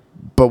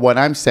what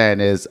I'm saying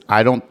is,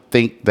 I don't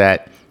think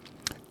that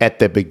at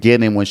the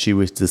beginning when she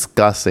was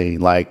discussing,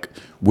 like,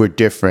 we're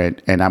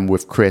different and I'm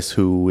with Chris,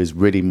 who is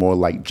really more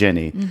like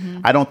Jenny,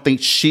 I don't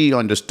think she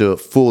understood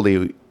fully,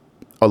 or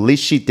at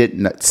least she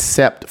didn't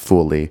accept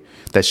fully,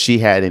 that she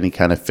had any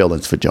kind of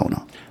feelings for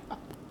Jonah.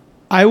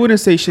 I wouldn't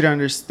say she didn't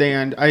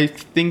understand. I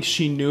think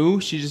she knew.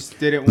 She just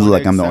didn't want to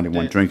Like I'm the only accept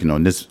one it. drinking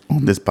on this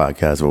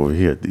podcast over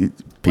here. These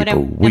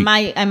people Am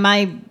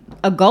I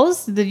a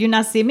ghost? Did you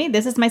not see me?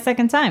 This is my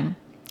second time.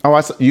 Oh,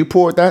 you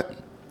poured that?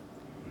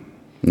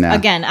 Nah.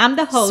 Again, I'm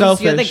the host.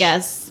 Selfish. You're the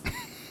guest.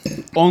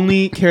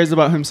 Only cares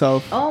about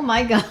himself. Oh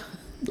my God.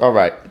 All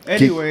right.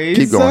 Anyways,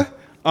 keep going.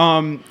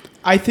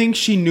 I think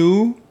she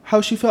knew how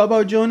she felt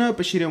about Jonah,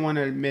 but she didn't want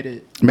to admit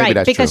it. Maybe Right,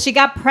 that's because true. she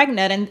got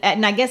pregnant,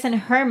 and I guess in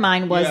her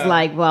mind was Yeah.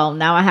 like, well,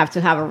 now I have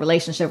to have a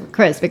relationship with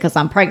Chris because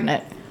I'm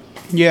pregnant.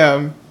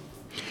 Yeah.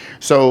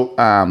 So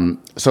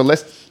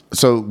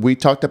we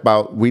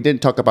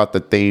didn't talk about the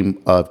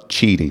theme of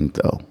cheating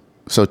though.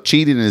 So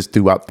cheating is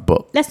throughout the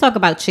book. Let's talk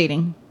about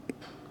cheating.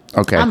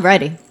 Okay. I'm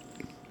ready.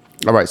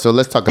 All right, so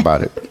let's talk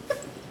about it.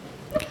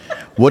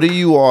 What do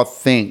you all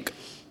think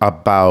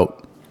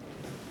about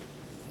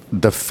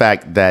the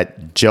fact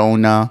that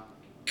Jonah...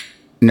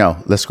 No,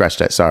 let's scratch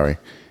that, sorry.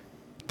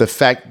 The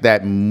fact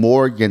that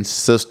Morgan's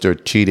sister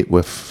cheated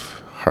with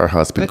her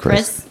husband, With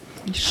Chris?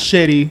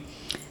 Shitty.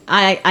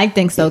 I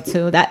think so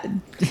too. That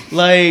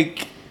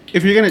Like,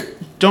 if you're going to...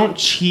 Don't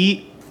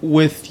cheat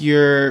with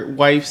your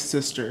wife's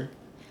sister.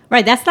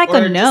 right, that's like Or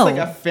a no. just like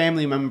a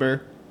family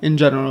member in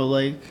general.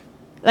 Like,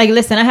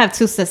 Listen, I have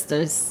two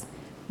sisters.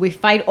 We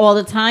fight all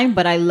the time,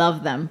 but I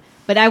love them.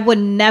 But I would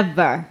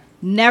never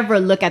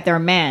look at their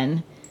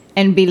man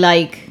and be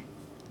like,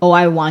 "Oh,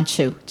 I want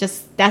you."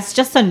 That's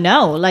just a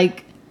no.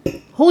 Like,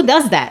 who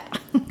does that?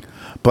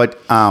 But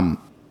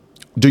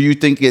do you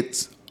think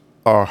it's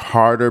a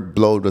harder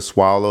blow to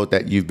swallow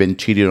that you've been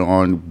cheated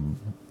on,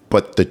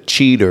 but the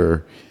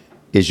cheater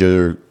is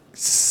your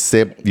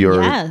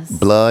Yes.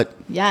 blood?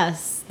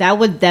 Yes, that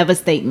would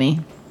devastate me.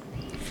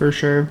 for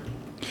sure.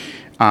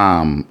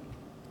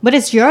 What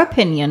is your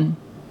opinion?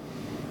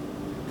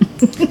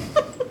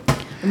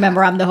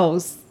 Remember, I'm the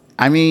host.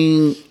 I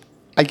mean,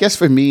 I guess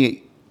for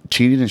me,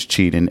 cheating is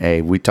cheating.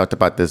 We talked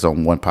about this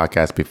on one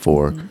podcast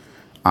before.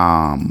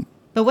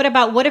 But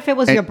what if it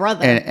was your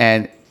brother?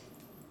 And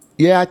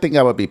yeah, I think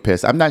I would be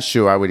pissed. I'm not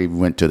sure I would even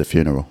went to the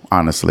funeral,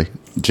 honestly.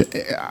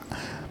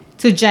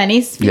 To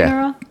Jenny's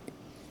funeral? Yeah.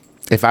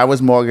 If I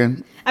was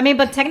Morgan. I mean,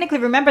 but technically,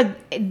 remember,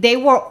 they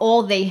were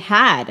all they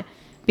had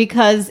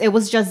because it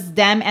was just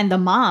them and the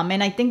mom.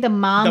 And I think the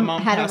mom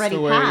had passed already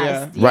away,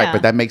 passed. yeah. Right,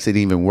 but that makes it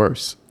even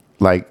worse.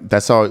 Like,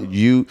 that's all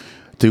you,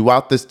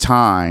 throughout this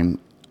time,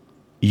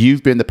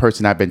 you've been the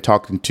person I've been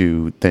talking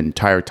to the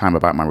entire time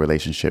about my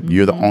relationship.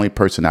 You're the only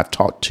person I've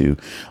talked to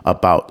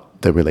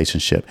about the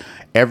relationship.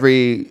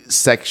 Every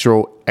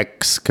sexual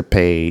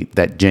escapade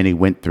that Jenny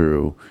went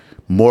through,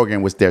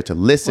 Morgan was there to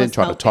listen, Was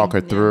try to talk her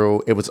helping, yeah.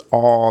 through. It was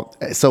all,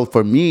 so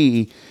for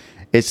me,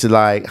 it's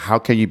like, how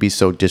can you be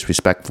so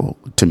disrespectful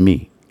to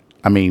me?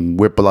 I mean,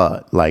 we're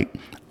blood. Like,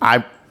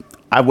 I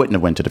wouldn't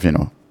have went to the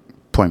funeral,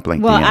 point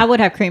blank. Well, the end. I would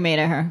have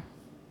cremated her.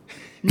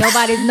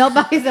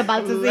 Nobody's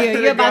about to see her.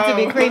 You're about to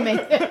be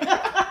cremated.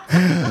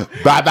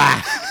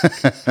 Bye-bye.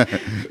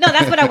 No,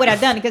 that's what I would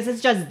have done because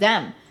it's just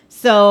them.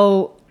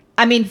 So,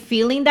 I mean,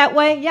 feeling that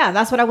way, yeah,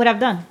 that's what I would have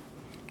done.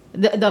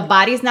 The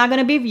body's not going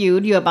to be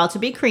viewed. You're about to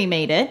be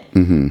cremated.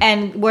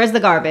 And where's the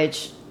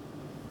garbage?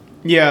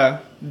 Yeah.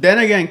 Then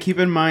again, keep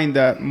in mind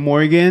that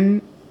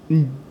Morgan,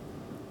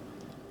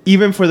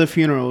 even for the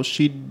funeral,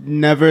 she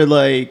never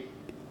like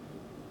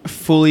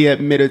fully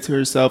admitted to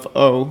herself,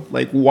 oh,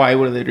 like why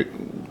were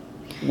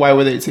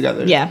they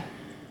together? Yeah.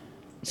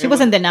 She It was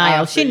was in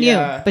denial. after, She knew,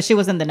 yeah. but she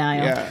was in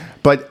denial. Yeah.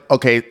 But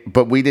okay,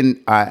 but we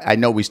didn't. I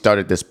know we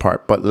started this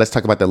part, but let's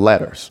talk about the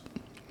letters.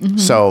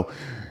 So,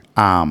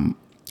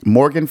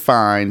 Morgan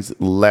finds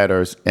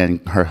letters in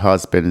her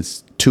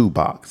husband's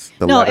toolbox.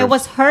 The No, letters. it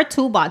was her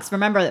toolbox.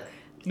 Remember,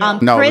 No,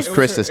 Chris, it was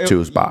Chris's it-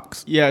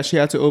 toolbox. Yeah, she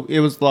had to. It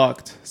was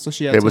locked, so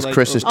she had to. It was like,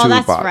 Chris's Oh,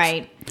 that's toolbox.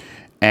 right.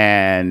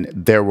 And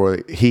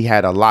he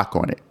had a lock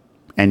on it,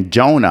 and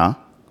Jonah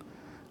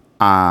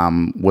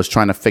was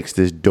trying to fix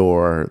this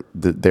door.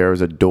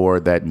 There's a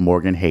door that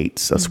Morgan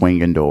hates, a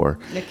swinging door.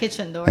 The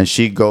kitchen door. And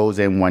she goes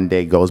in one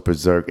day, goes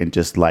berserk, and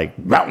just like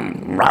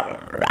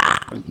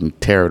and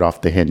tear it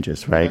off the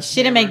hinges, right?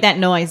 She didn't make that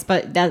noise,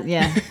 but that,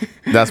 yeah.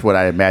 That's what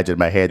I imagined in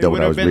my head It though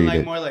would when I have was been reading like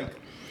it. more like.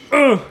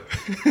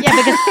 Yeah,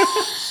 because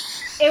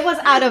it was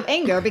out of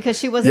anger because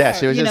she was, Yeah,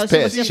 she was you just know,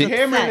 she pissed. was She just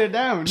Hammered upset. it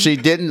down. She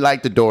didn't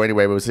like the door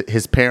anyway. It was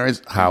his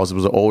parents' house. It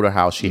was an older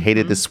house. She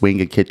hated the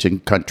swinging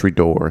kitchen country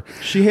door.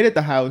 She hated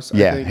the house. I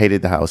Yeah, think.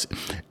 hated the house.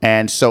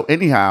 And so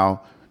anyhow,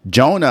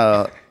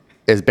 Jonah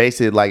is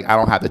basically like, I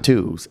don't have the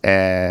tools.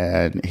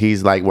 And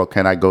he's like, well,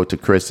 can I go to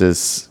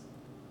Chris's,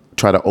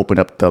 try to open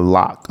up the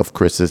lock of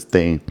Chris's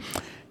thing?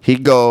 He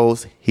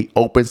goes, he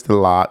opens the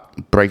lock,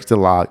 breaks the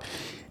lock,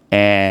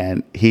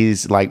 and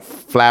he's like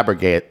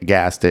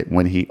flabbergasted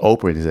when he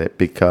opens it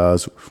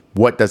because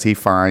what does he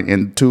find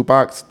in the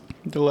toolbox?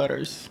 The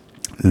letters.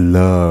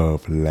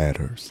 Love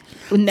letters.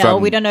 No,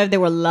 From- we don't know if they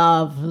were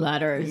love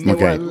letters. They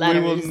Okay. were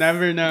letters. We will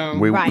never know.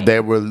 Right.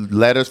 There were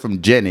letters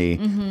from Jenny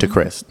to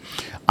Chris.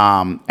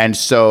 And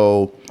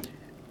so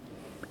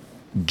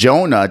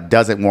Jonah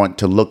doesn't want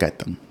to look at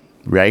them,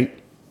 right?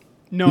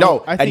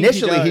 No, I think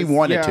initially he does.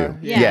 wanted Yeah. to.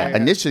 Yeah. Yeah.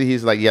 Initially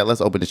he's like, yeah, let's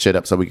open the shit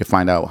up so we can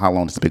find out how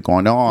long it's been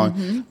going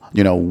on.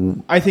 You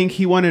know, I think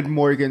he wanted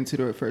Morgan to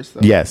do it first, though.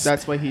 Yes.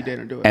 That's why he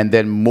didn't do it. and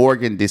then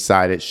Morgan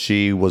decided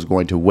she was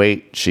going to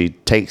wait. She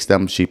takes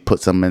them, she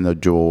puts them in the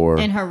drawer.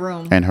 In her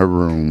room. In her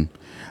room.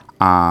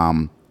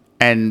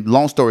 And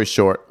long story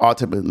short,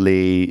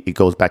 ultimately it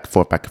goes back and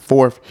forth, back and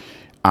forth.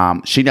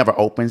 She never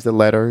opens the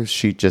letters.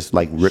 She just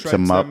like rips Shreds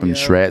them up them, and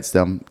yeah. shreds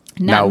them.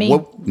 Not me.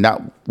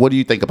 What do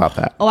you think about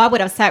that? Oh, I would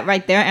have sat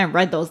right there and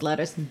read those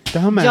letters.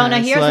 Dumbass, Jonah,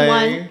 here's like-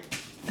 one.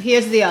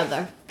 Here's the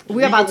other.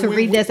 We're about to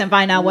read this and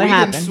find out what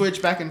happened. Can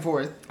switch back and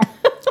forth.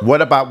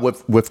 What about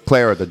with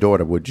Clara, the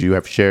daughter? Would you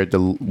have shared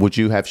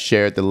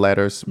the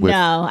letters with?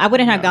 No, I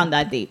wouldn't have gone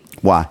that deep.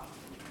 Why?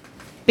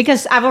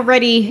 Because I've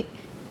already,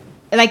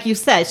 like you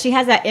said, she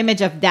has that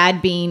image of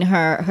dad being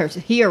her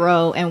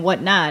hero and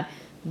whatnot.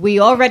 We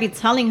already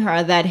telling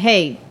her that,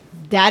 hey,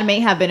 dad may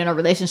have been in a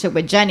relationship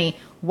with Jenny.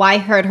 Why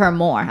hurt her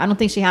more? I don't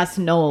think she has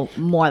to know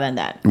more than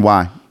that.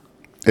 Why?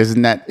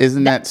 Isn't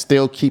that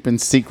still keeping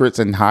secrets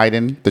and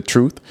hiding the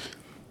truth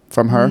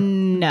from her?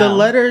 No. The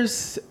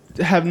letters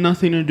have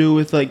nothing to do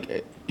with,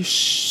 like,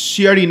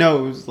 she already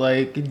knows,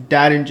 like,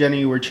 dad and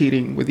Jenny were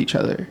cheating with each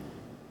other.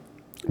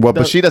 Well,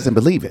 but the- she doesn't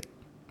believe it.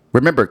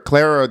 Remember,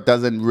 Clara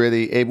doesn't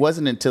really. It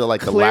wasn't until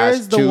like the Claire's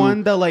last the two.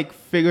 one that, like,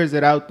 figures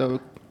it out, though.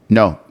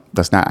 No,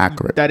 that's not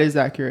accurate. That is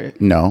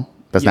accurate. No,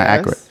 that's not Yes.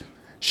 accurate.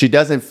 She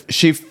doesn't.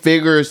 She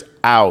figures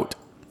out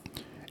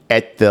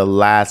at the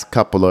last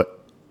couple of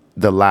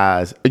the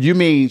lies. You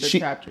mean The she?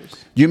 chapters.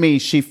 You mean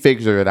she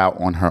figured it out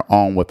on her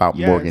own without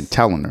Yes. Morgan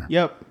telling her?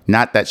 Yep.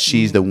 Not that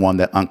she's the one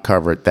that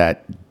uncovered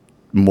that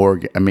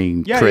Morgan. I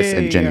mean, Chris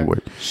and Jenny were.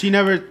 She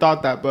never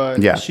thought that,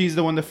 but Yeah. she's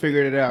the one that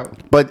figured it out.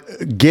 But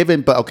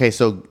okay,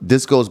 so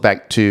this goes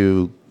back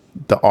to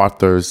the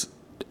author's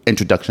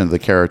introduction of the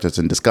characters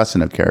and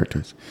discussion of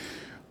characters.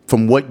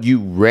 From what you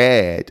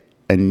read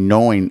and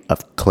knowing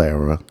of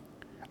Clara,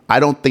 I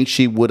don't think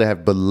she would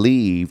have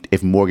believed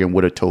if Morgan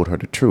would have told her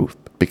the truth,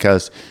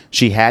 because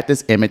she had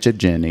this image of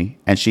Jenny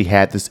and she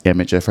had this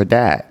image of her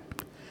dad.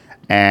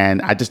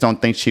 And I just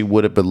don't think she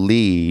would have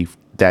believed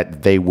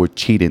that they were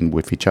cheating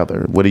with each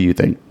other. What do you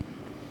think?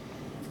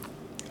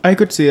 I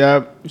could see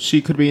that.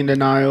 She could be in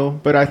denial,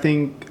 but I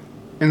think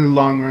in the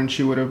long run,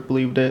 she would have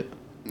believed it.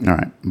 All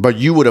right. But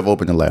you would have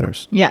opened the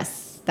letters.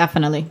 Yes,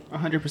 definitely.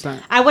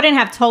 100%. I wouldn't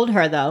have told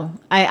her, though.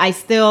 I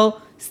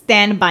still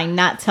stand by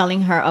not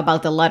telling her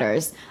about the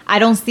letters. I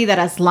don't see that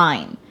as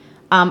lying.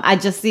 I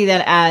just see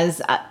that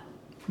as...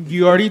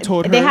 You already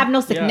told her. They have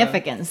no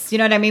significance. Yeah. You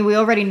know what I mean? We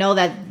already know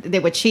that they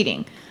were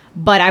cheating.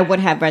 But I would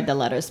have read the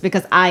letters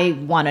because I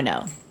want to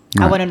know.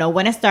 Right. I want to know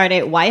when it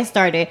started, why it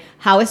started,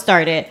 how it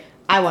started.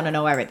 I want to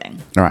know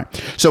everything. All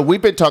right. So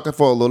we've been talking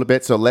for a little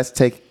bit. So let's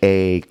take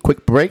a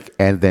quick break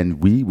and then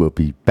we will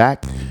be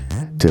back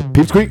to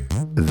Peeps Creek,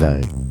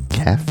 the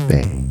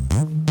cafe.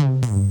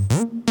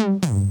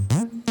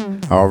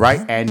 All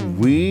right, and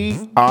we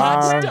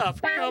are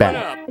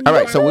back. All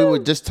right, so we were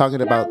just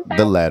talking about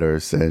the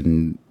letters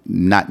and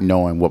not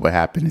knowing what would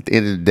happen. At the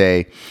end of the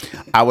day,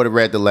 I would have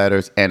read the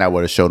letters and I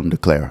would have showed them to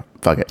Clara.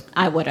 Fuck it.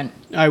 I wouldn't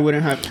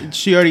have.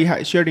 She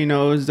already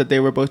knows that they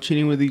were both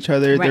cheating with each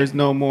other. Right. There's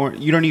no more.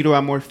 You don't need to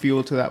add more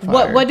fuel to that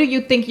fire. What do you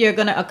think you're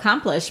gonna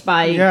accomplish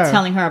by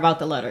telling her about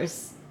the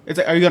letters? It's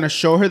like, are you gonna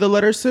show her the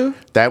letters too?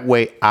 That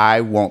way, I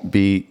won't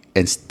be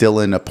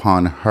instilling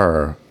upon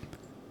her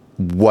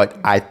what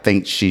I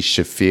think she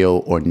should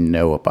feel or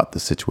know about the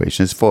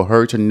situation. It's for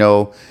her to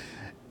know.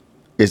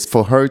 It's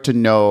for her to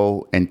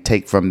know and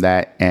take from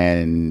that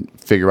and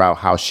figure out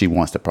how she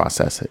wants to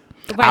process it.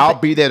 Right, I'll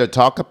be there to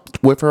talk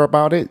with her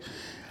about it,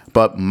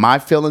 but my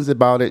feelings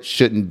about it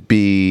shouldn't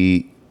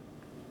be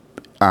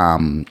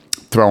thrown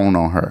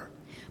on her.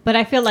 But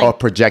I feel like or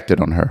projected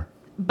on her.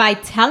 By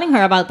telling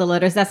her about the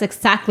letters, that's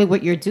exactly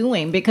what you're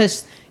doing,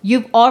 because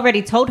you've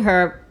already told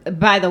her,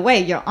 by the way,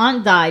 your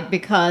aunt died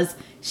because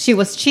she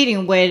was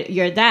cheating with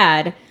your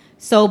dad.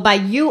 So by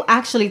you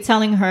actually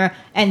telling her,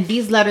 and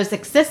these letters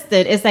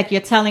existed, it's like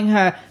you're telling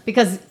her,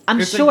 because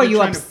I'm sure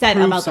you're upset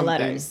about the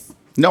letters.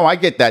 No, I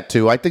get that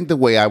too. I think the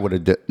way I would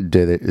have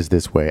did it is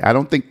this way. I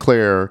don't think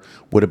Claire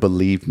would have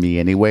believed me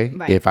anyway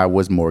if I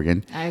was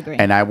Morgan. I agree.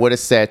 And I would have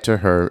said to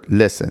her,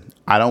 listen,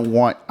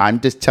 I'm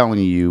just telling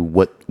you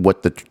what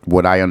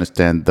I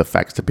understand the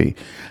facts to be.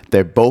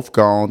 They're both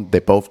gone. They're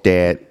both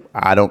dead.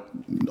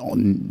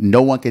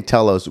 No one can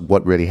tell us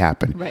what really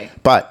happened. Right.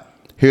 But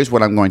here's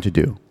what I'm going to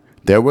do.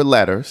 There were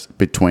letters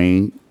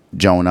between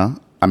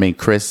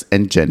Chris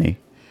and Jenny.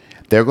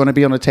 They're going to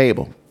be on the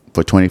table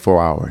for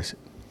 24 hours.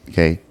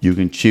 Okay, you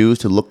can choose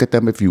to look at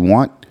them if you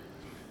want.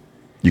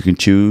 You can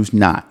choose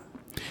not.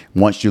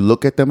 Once you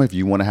look at them, if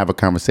you want to have a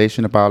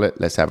conversation about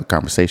it, let's have a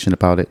conversation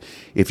about it.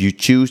 If you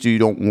choose you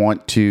don't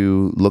want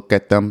to look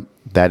at them,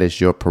 that is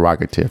your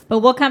prerogative. But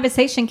what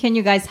conversation can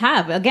you guys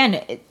have?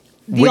 Again,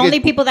 the only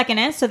people that can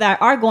answer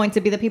that are going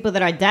to be the people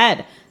that are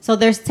dead. So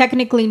there's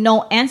technically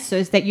no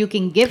answers that you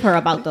can give her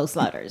about those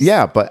letters.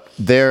 Yeah, but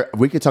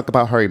we could talk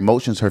about her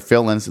emotions, her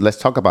feelings. Let's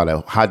talk about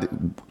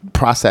it.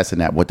 Processing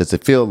that. What does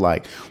it feel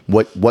like?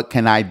 What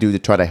can I do to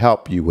try to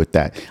help you with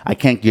that? I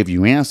can't give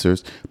you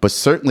answers, but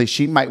certainly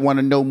she might want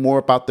to know more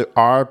about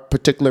our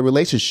particular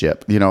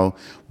relationship. You know,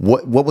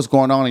 what was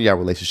going on in your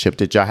relationship?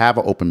 Did y'all have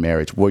an open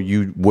marriage? Were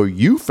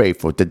you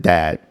faithful to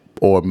dad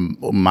or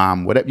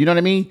mom? Whatever. You know what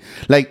I mean?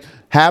 Like,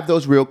 have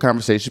those real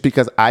conversations,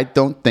 because I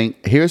don't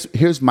think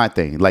here's my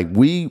thing. Like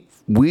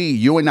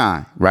you and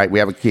I, right? We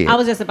have a kid. I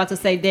was just about to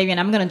say, Davian,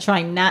 I'm going to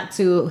try not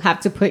to have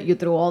to put you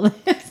through all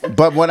this.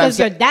 But what I'm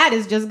saying, your dad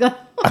is just going.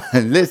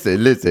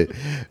 Listen.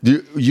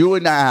 You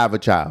and I have a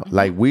child.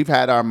 Like, we've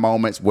had our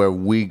moments where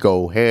we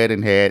go head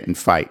and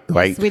fight,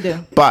 right? Yes, we do.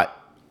 But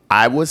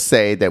I would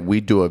say that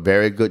we do a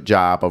very good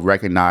job of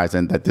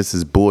recognizing that this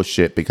is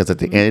bullshit, because at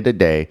the end of the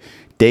day,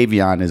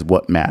 Davion is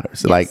what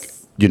matters. Yes. Like,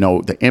 you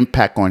know, the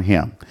impact on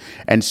him.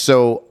 And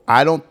so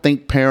I don't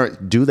think parents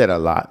do that a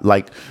lot.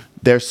 Like,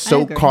 they're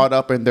so caught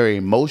up in their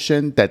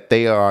emotion that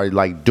they are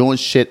like doing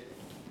shit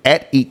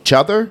at each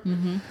other,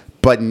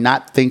 but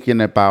not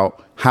thinking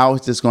about how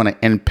is this going to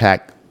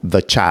impact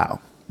the child,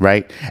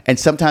 right? And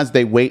sometimes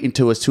they wait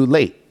until it's too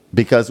late,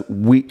 because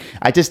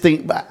I just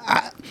think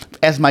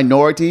as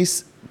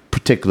minorities,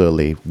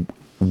 particularly,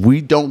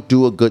 we don't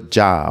do a good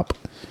job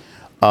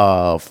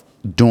of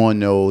doing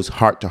those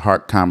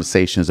heart-to-heart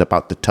conversations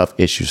about the tough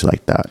issues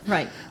like that.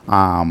 Right.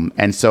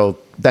 And so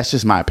that's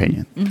just my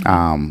opinion.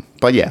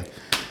 But yeah.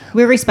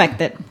 We respect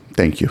it.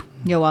 Thank you.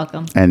 You're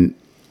welcome. And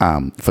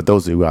for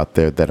those of you out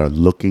there that are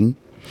looking,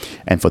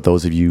 and for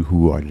those of you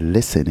who are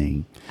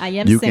listening,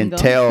 you can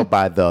tell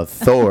by the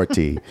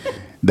authority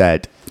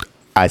that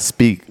I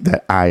speak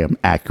that I am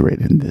accurate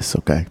in this,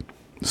 okay?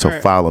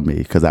 So follow me,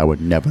 because I would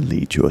never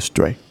lead you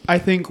astray. I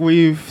think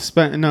we've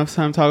spent enough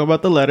time talking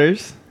about the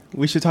letters.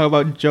 We should talk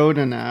about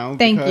Jonah now.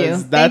 Thank you.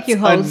 Thank you,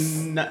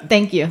 host.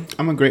 Thank you.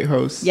 I'm a great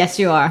host. Yes,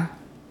 you are.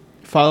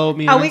 Follow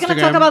me. Are on we going to Instagram.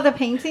 talk about the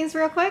paintings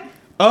real quick?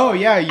 Oh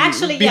yeah,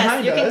 Actually, yes.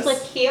 behind You can us. click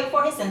here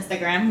for his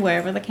Instagram,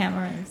 wherever the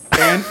camera is.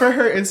 And for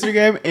her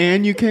Instagram,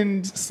 and you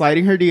can slide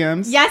in her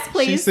DMs. Yes,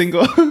 please. She's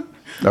single.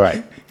 All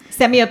right.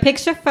 Send me a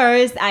picture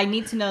first. I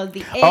need to know the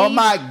age. Oh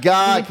my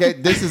God.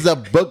 This is a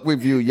book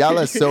review. Y'all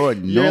are so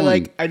annoying. You're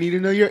like, I need to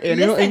know your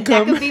annual Listen,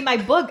 income. that could be my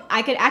book.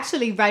 I could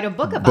actually write a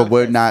book about but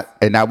we're this. not,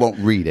 and I won't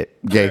read it.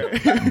 Okay.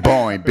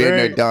 Boring. Been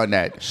there, Right. done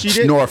that. She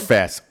did- Snore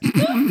fest.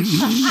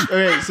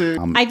 Okay, so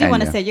I do And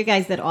want to yeah. say you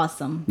guys did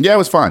awesome. Yeah, it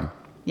was fun.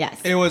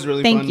 Yes. It was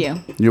really Thank fun.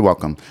 you. You're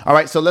welcome. All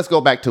right, so let's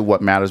go back to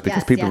what matters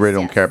because Yes, people yes, really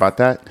don't yes. care about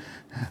that.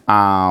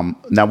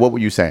 Now, what were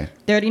you saying?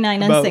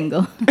 39 and About-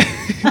 single.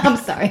 I'm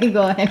sorry.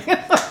 Go ahead.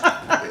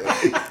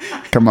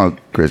 Come on,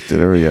 Kristen,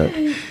 hurry up.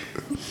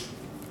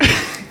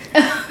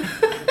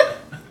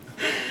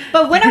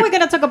 But when are we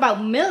going to talk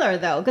about Miller,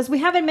 though? Because we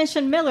haven't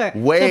mentioned Miller.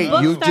 Wait, the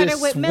book you started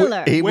just with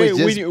Miller. He Wait,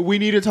 was just, we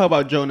need to talk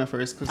about Jonah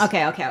first. 'cause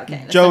Okay. Let's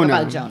Jonah.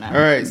 talk about Jonah. All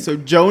right, so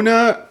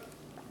Jonah,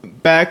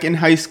 back in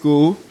high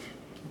school,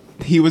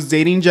 he was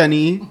dating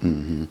Jenny,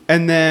 Mm-hmm.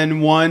 and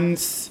then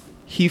once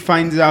he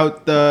finds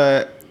out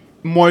the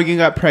Morgan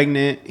got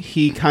pregnant,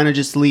 he kind of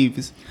just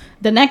leaves.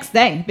 The next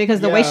day, because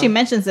the way Yeah. she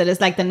mentions it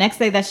is like the next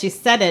day that she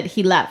said it,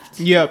 he left.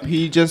 Yep,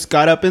 he just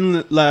got up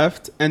and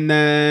left, and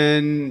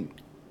then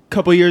a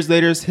couple years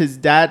later, his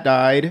dad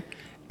died,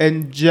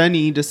 and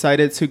Jenny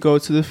decided to go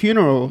to the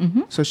funeral.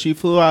 Mm-hmm. So she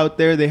flew out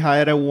there. They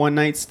had a one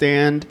night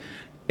stand,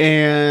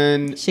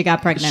 and She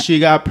got pregnant. She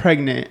got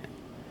pregnant,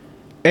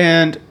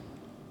 and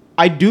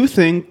I do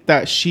think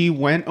that she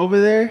went over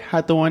there,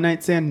 had the one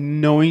night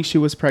stand, knowing she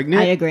was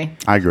pregnant. I agree.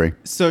 I agree.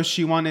 So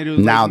she wanted to.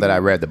 Now that I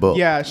read the book.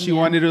 Yeah, she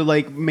wanted to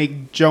like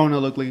make Jonah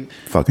look like.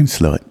 Fucking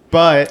slut.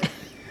 But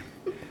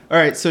all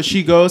right, so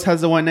she goes,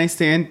 has the one night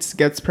stand,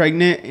 gets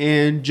pregnant,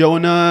 and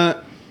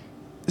Jonah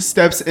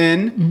steps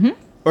in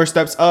or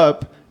steps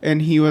up,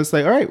 and he was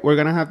like, "All right, we're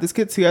gonna have this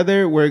kid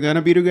together. We're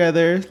gonna be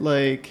together."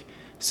 Like,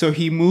 so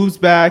he moves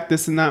back.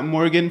 This and that.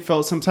 Morgan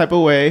felt some type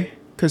of way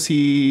because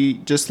he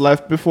just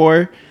left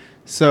before.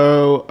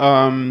 So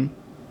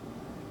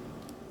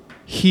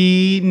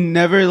he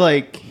never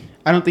like.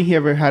 I don't think he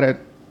ever had a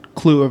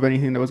clue of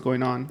anything that was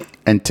going on.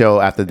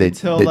 Until after they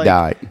Like,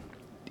 died.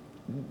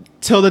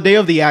 Till the day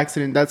of the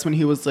accident, that's when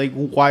he was like,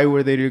 why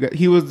were they together?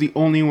 He was the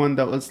only one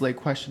that was like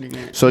questioning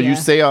it. So you Yeah.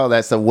 say all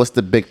that, so what's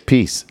the big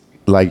piece?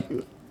 Like,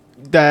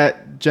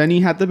 That Jenny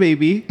had the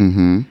baby,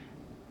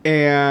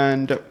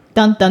 and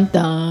Dun dun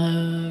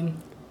dun.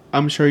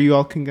 I'm sure you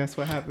all can guess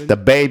what happened. the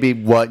baby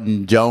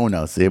wasn't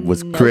Jonah's, it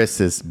was Nope.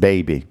 Chris's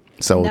baby.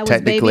 So That was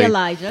technically, baby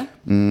Elijah.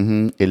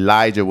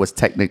 Elijah was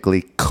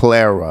technically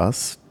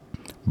Clara's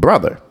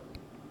brother,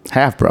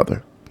 half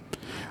brother.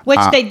 Which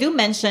they do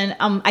mention.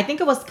 I think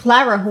it was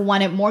Clara who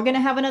wanted Morgan to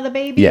have another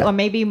baby, Yeah. or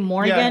maybe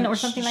Morgan or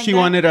something like she that.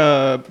 wanted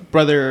a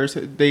brother,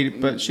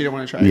 but she didn't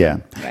want to try. Yeah.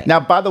 Right. Now,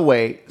 by the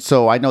way,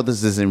 so I know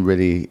this isn't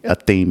really a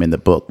theme in the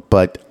book,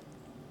 but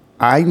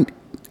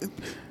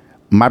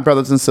my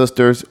brothers and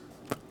sisters,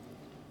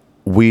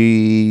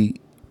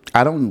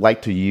 I don't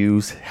like to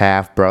use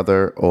half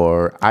brother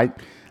or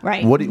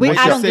Right. What, I what's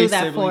your- don't say do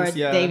that siblings, for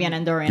yeah. Davian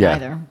and Dorian yeah.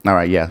 either. All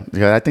right. Yeah.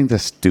 Because I think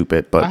that's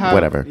stupid, but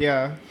whatever.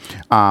 Yeah.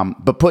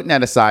 But putting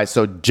that aside,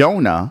 so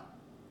Jonah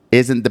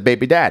isn't the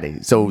baby daddy.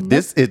 So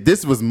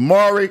this was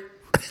Maury.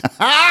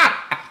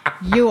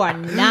 You are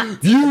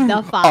not You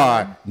the father.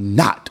 are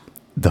not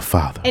the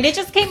father. And it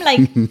just came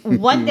like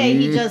one day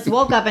he just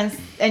woke up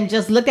and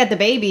just looked at the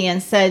baby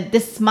and said,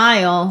 "This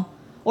smile."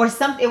 Or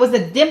something. It was the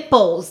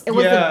dimples. It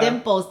was Yeah. the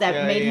dimples that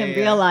Yeah, made yeah, him yeah.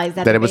 realize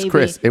that That the it was baby-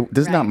 Chris.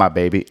 This is not Right. my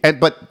baby.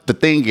 But the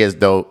thing is,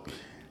 though,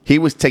 he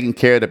was taking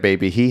care of the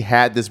baby. He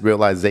had this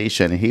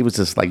realization, and he was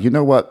just like, you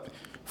know what?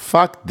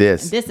 Fuck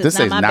this. This is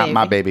not my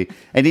my baby.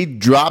 And he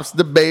drops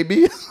the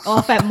baby.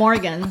 off at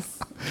Morgan's.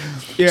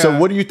 Yeah. So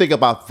what do you think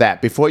about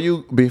that? Before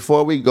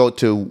we go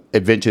to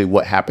eventually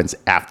what happens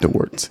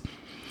afterwards,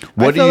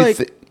 what do feel you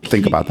like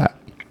think about that?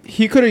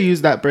 He could have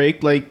used that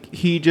break. Like,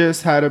 he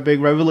just had a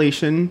big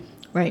revelation.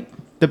 Right.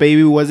 The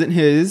baby wasn't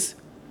his.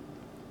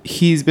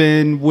 He's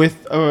been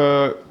with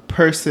a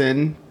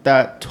person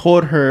that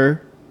told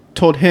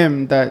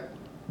him that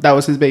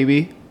was his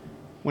baby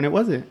when it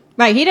wasn't.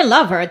 Right. He didn't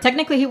love her.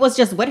 Technically, he was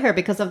just with her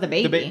because of the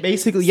baby.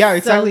 Basically, yeah,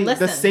 exactly.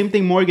 listen. The same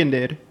thing Morgan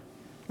did.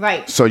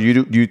 Right. So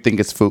you think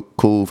it's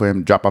cool for him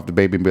to drop off the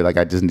baby and be like,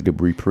 I just need a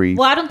reprieve?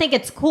 Well, I don't think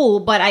it's cool,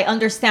 but I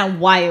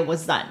understand why it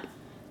was done.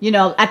 You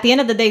know, at the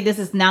end of the day, this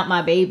is not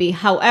my baby.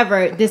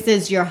 However, this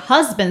is your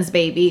husband's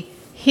baby.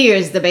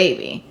 Here's the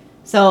baby.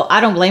 So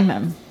I don't blame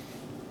him.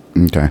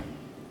 Okay.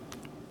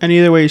 And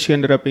either way, she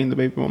ended up being the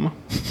baby mama.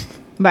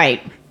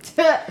 Right.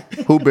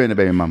 Who been the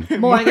baby mama?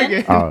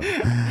 Morgan,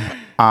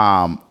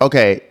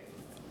 Okay.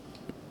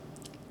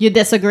 you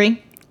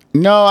disagree?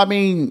 No, I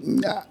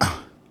mean,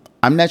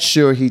 I'm not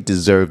sure he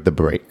deserved the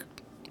break.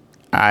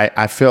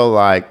 I feel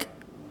like,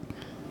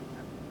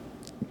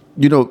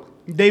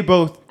 They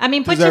both. I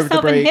mean, put deserve the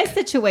yourself in break. his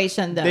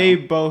situation, though. They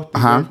both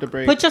deserve the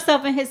break. Put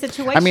yourself in his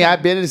situation. I mean,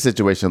 I've been in a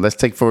situation. Let's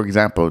take, for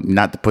example,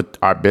 not to put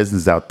our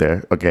business out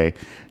there. Okay.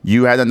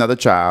 You had another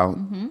child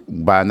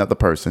by another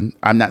person.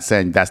 I'm not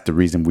saying that's the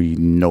reason we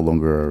no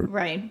longer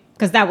right,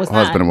 because that was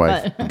husband not,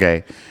 and wife. but-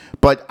 Okay.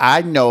 But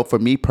I know for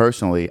me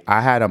personally,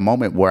 I had a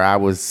moment where I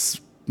was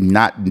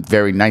not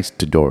very nice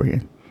to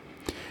Dorian.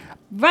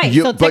 right.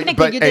 You- So but-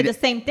 technically, but- you did and- the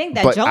same thing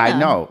that But Jonah. I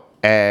know.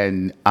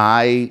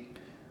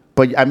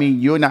 But I mean,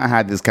 you and I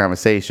had this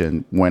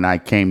conversation when I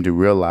came to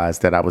realize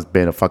that I was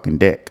being a fucking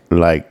dick.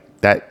 Like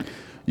that,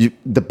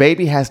 the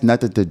baby has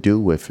nothing to do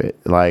with it.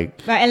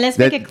 Like, Right, and let's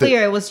make it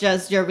clear, it was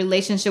just your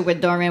relationship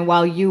with Dorian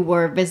while you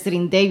were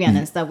visiting Davian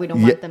and stuff. We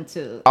don't want them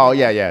to. Oh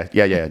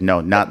yeah. No,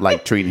 not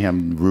like treating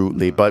him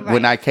rudely. But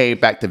when Right. I came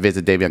back to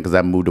visit Davion, because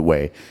I moved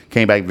away,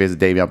 came back to visit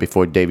Davion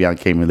before Davion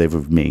came and lived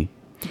with me.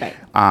 Right.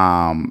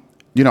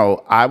 You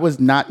know, I was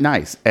not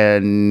nice,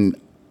 and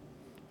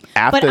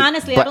after.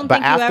 honestly, I don't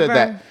think you after ever-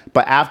 that.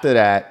 But after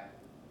that,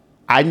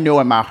 I know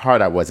in my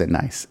heart I wasn't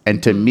nice,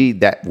 and to me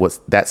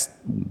that's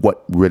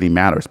what really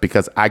matters,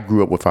 because I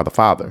grew up without a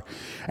father,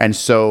 and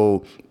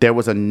so there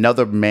was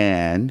another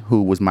man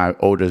who was my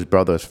oldest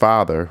brother's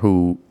father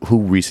who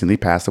recently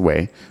passed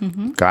away.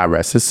 God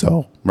rest his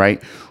soul.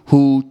 Right,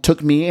 who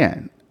took me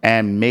in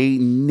and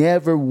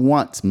never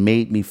once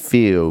made me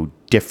feel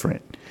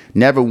different,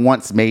 never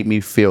once made me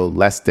feel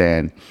less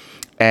than,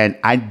 and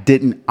I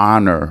didn't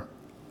honor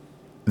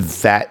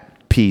that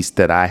piece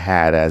that I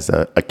had as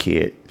a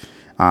kid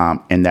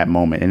in that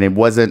moment. And it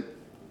wasn't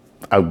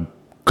a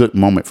good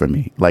moment for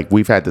me. Like,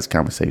 we've had this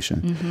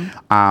conversation.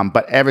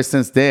 But ever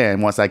since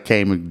then, once I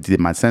came and did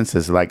my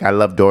census, like, I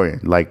love Dorian.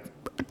 Like,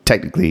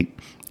 technically,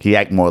 he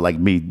act more like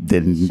me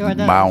than Sure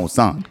does. my own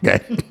son. Okay.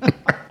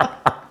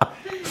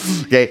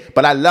 Okay.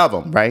 But I love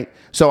him, right?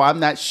 So I'm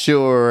not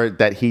sure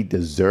that he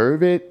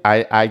deserved it.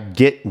 I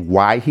get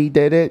why he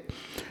did it.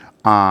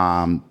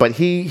 But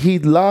he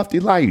loved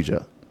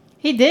Elijah.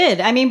 He did.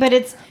 I mean, but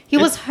he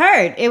was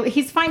hurt.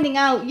 He's finding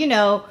out,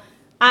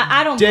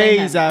 I don't blame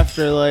Days him.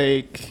 after,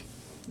 like,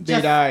 they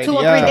Just died. 2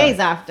 or 3 days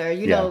after,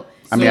 you Yeah. know.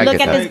 I So mean, you I look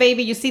get at that. this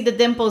baby, you see the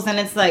dimples, and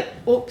it's like,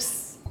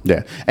 oops.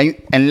 Yeah,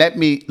 and let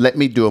me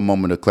do a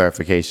moment of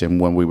clarification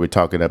when we were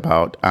talking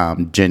about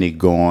Jenny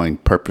going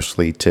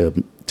purposely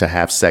to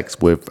have sex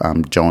with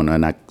Jonah,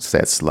 and I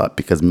said slut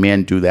because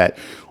men do that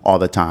all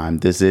the time.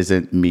 This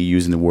isn't me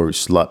using the word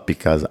slut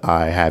because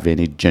I have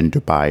any gender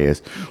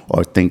bias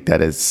or think that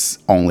it's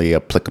only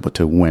applicable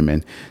to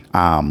women.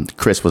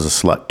 Chris was a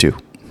slut too.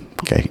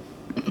 Okay,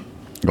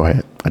 go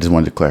ahead. I just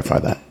wanted to clarify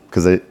that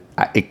because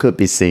it could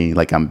be seen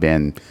like I'm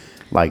being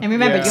like And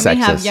remember, Yeah. you may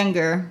have sexist.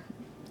 younger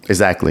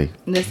Exactly.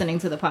 listening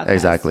to the podcast.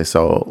 Exactly.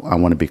 So I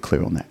want to be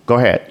clear on that. Go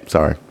ahead.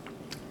 Sorry.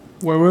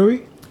 Where were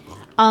we?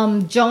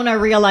 Jonah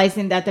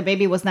realizing that the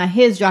baby was not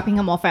his, dropping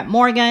him off at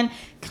Morgan.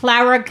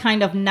 Clara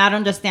kind of not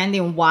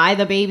understanding why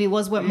the baby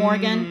was with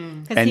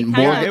Morgan. Because he And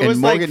kind Morgan, of... It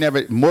was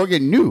like-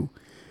 Morgan knew.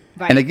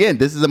 Right. And again,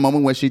 this is a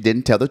moment where she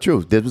didn't tell the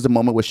truth. This was a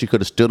moment where she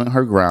could have stood on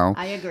her ground.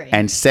 I agree.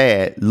 And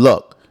said,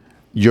 "Look,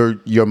 your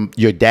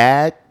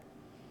dad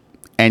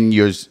and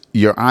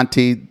your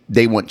auntie,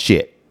 they want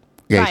shit."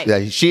 Okay, Right.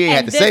 like, she ain't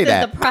had And to say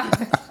this is that. the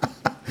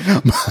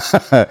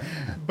problem.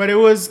 But it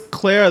was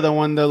Claire, the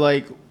one that,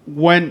 like,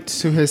 went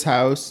to his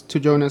house, to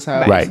Jonah's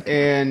house. Right.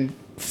 And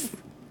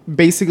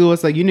basically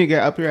was like, you need to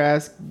get up your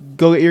ass,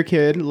 go get your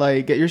kid,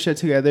 like, get your shit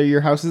together.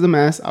 Your house is a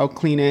mess. I'll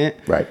clean it.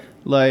 Right.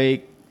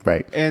 Like,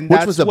 Right. and Which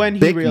that's was a when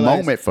big he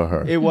realized moment for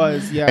her. It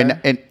was, yeah.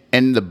 And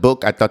in the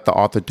book, I thought the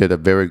author did a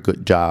very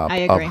good job I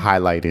of agree.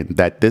 highlighting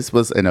that this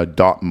was an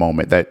adult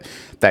moment,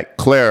 that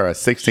Clara,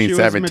 16, She was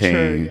 17,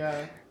 mature, yeah.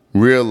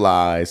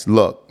 realized,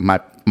 look, my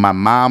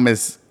mom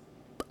is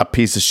a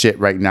piece of shit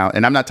right now.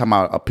 And I'm not talking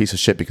about a piece of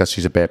shit because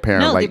she's a bad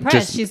parent. No, like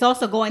depressed. She's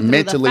also going through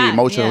mentally, the fact,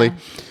 emotionally.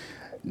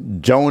 yeah.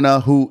 Jonah,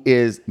 who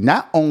is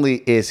not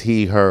only is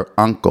he her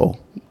uncle,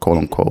 quote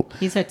unquote,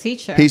 He's her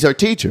teacher. he's her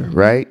teacher,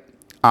 right?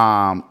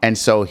 And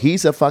so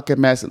he's a fucking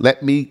mess.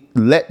 Let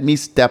me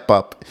step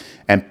up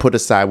and put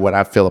aside what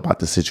I feel about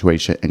the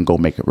situation and go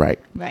make it right.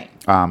 Right.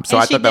 So And I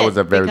she thought that did, was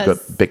a very good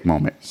because big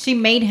moment. She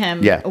made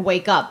him Yeah.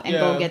 wake up and Yeah.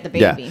 go get the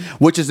baby. Yeah,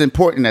 which is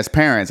important as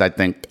parents, I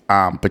think,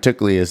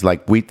 particularly is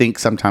like we think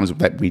sometimes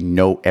that we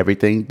know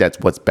everything. That's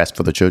what's best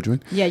for the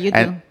children. Yeah, you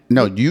And- do.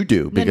 No, you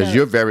do because no.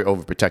 you're very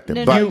overprotective.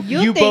 No, but no, you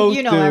you think both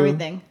you know do.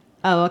 everything.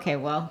 Oh, okay.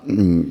 Well,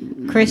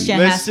 Christian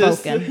has Let's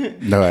just spoken.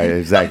 no, right,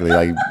 exactly.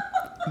 Like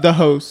the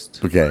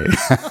host. okay.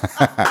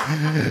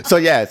 so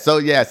yeah.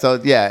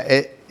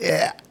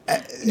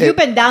 You've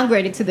been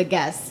downgraded to the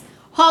guest.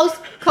 Host,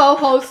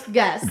 co-host,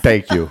 guest.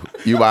 Thank you.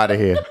 You out of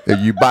here.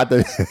 You about to.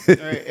 All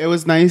right, it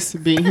was nice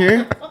being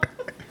here.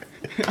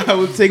 I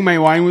will take my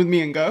wine with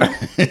me and go.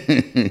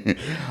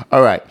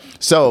 All right.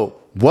 So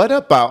what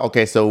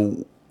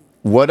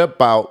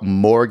about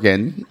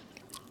Morgan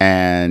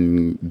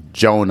and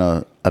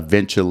Jonah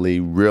eventually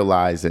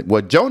realizing?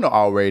 Well, Jonah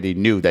already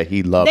knew that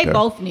he loved They her.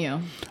 both knew.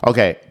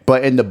 Okay,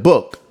 but in the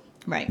book,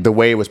 Right. the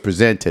way it was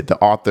presented, the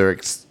author,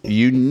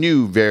 you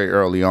knew very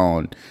early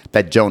on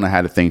that Jonah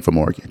had a thing for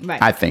Morgan.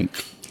 Right. I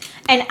think.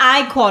 And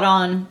I caught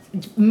on,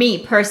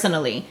 me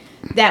personally,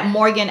 that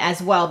Morgan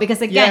as well.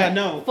 Because again,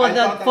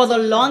 for the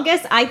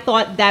longest, I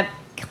thought that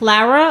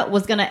Clara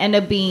was going to end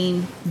up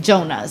being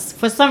Jonah's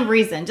for some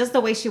reason, just the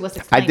way she was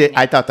explaining it.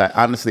 I thought that,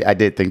 honestly, I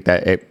did think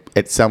that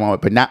it somehow,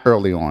 but not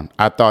early on.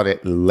 I thought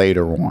it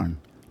later on,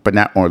 but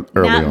not early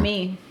on. Not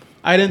me.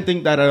 I didn't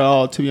think that at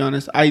all, to be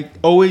honest. I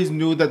always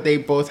knew that they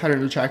both had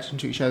an attraction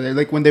to each other.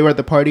 Like when they were at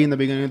the party in the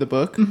beginning of the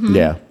book,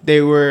 Yeah.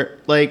 they were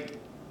like,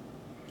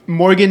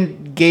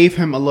 Morgan gave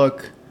him a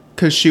look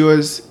because she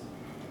was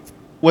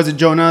it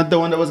Jonah the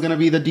one that was going to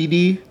be the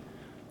DD?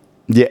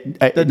 Yeah,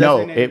 no,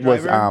 designated it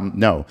was driver?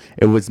 no,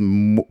 it was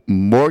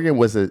Morgan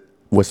was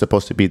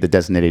supposed to be the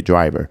designated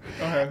driver,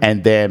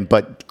 and then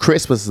but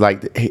Chris was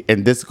like,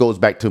 and this goes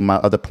back to my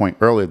other point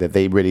earlier that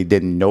they really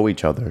didn't know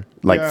each other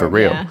for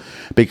real,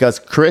 because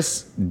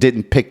Chris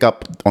didn't pick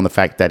up on the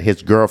fact that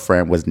his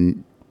girlfriend was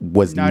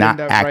not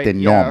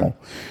acting normal,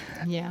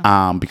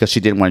 because she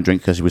didn't want to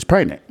drink because she was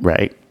pregnant,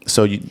 right?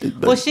 So she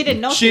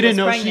didn't know she didn't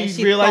know. pregnant.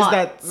 She realized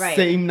thought, that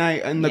same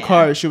night in the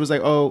car. She was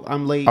like, "Oh,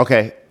 I'm late."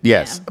 Okay.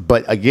 Yes,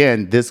 but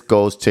again, this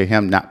goes to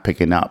him not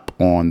picking up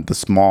on the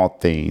small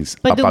things.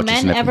 But about do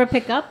men ever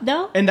pick up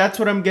though? And that's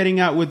what I'm getting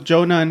at with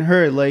Jonah and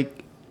her.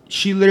 Like,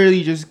 she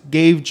literally just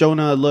gave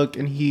Jonah a look,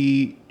 and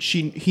he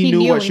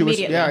knew what she was.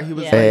 Yeah, he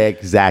was like,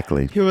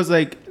 exactly. He was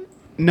like,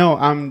 "No,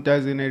 I'm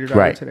designated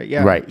driver today."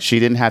 Yeah, right. She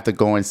didn't have to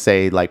go and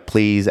say like,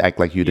 "Please act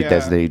like you're the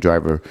designated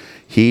driver."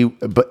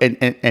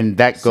 And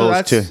that goes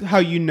that's to how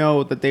you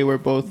know that they were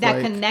both that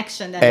like,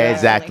 connection. That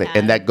exactly, really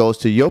and that goes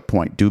to your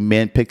point. Do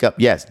men pick up?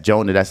 Yes,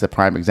 Jonah. That's a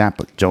prime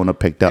example. Jonah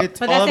picked up.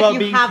 It's But all that's about if you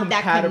being have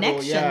that compatible.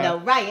 connection, though,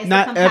 right? It's the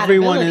Not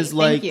everyone compatibility. is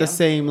like Thank you. the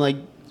same. Like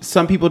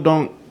some people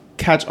don't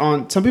catch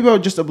on. Some people are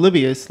just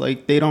oblivious.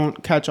 Like they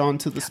don't catch on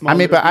to the small. I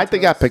mean, but I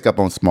think I details. pick up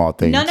on small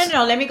things. No.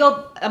 Let me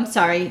go. I'm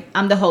sorry.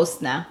 I'm the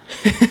host now.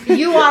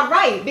 You are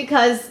right,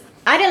 because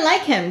I didn't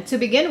like him to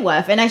begin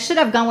with, and I should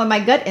have gone with my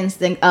gut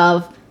instinct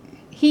of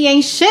he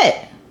ain't shit,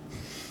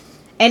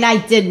 and I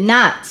did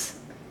not.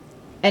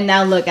 And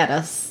now look at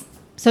us.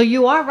 So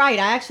you are right.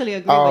 I actually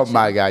agree. Oh with you.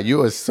 my God,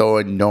 you are so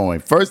annoying.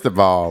 First of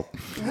all,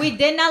 We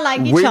did not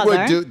like each we other.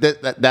 would do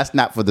that's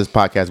not for this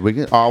podcast. We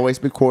can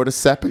always record a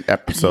separate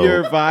episode.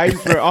 Your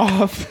vibes were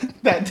off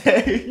that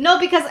day. No,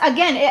 because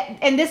again,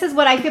 and this is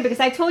what I feel, because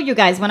I told you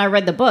guys when I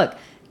read the book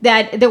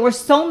that there were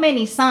so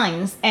many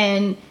signs,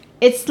 and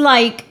it's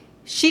like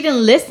she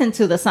didn't listen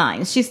to the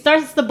signs. She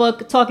starts the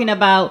book talking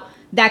about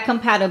that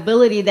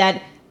compatibility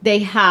that they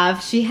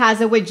have. She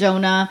has it with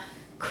Jonah.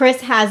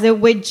 Chris has it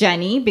with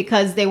Jenny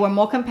because they were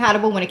more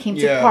compatible when it came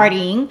to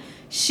partying.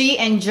 She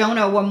and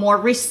Jonah were more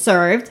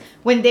reserved.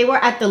 When they were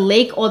at the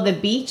lake or the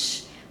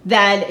beach,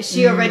 that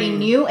she already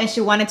knew, and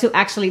she wanted to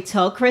actually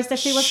tell Chris that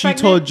she was pregnant.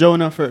 She told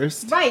Jonah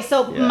first. Right.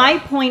 So my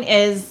point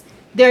is,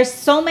 there's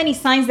so many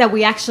signs that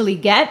we actually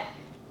get,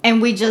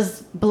 and we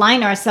just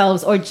blind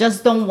ourselves or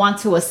just don't want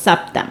to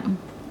accept them.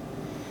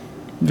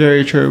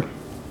 Very true.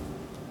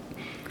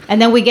 And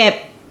then we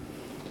get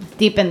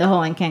deep in the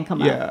hole and can't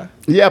come out. Yeah.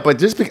 Yeah,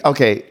 but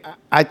okay,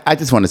 I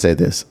just want to say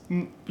this.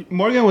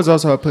 Morgan was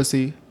also a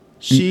pussy.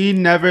 She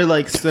never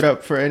like stood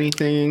up for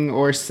anything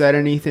or said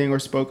anything or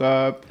spoke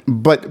up.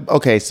 But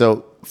okay,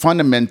 so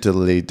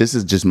fundamentally, this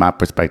is just my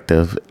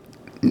perspective.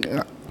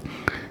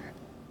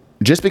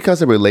 Just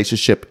because a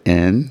relationship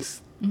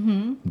ends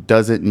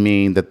doesn't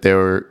mean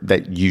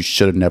that you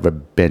should have never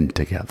been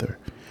together.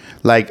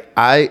 Like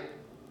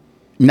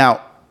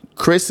now,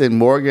 Chris and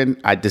Morgan,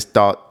 I just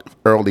thought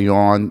early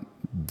on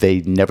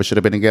they never should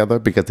have been together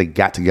because they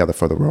got together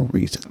for the wrong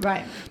reason.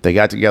 Right. They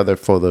got together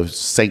for the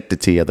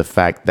sanctity of the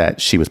fact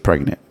that she was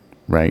pregnant,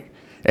 right?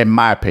 In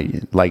my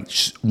opinion, like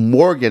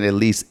Morgan at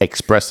least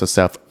expressed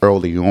herself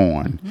early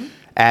on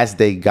as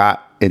they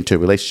got into a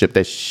relationship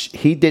that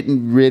he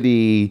didn't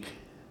really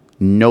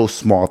know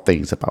small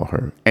things about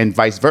her, and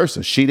vice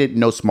versa. She didn't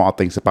know small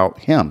things about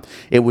him.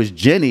 It was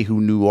Jenny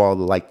who knew all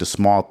the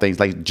small things.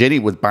 Like Jenny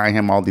was buying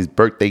him all these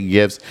birthday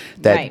gifts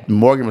that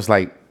Morgan was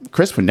like,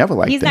 Chris would never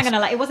like He's this. not gonna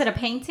like. Was it a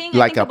painting?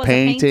 Like a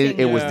painting.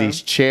 It was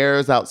these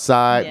chairs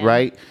outside,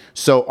 right?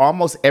 So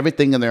almost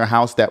everything in their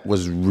house that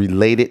was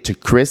related to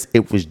Chris,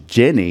 it was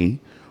Jenny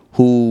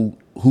who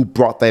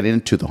brought that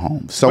into the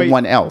home.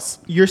 Someone else.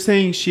 You're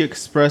saying she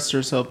expressed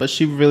herself, but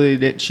she really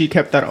did. She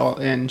kept that all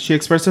in. She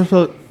expressed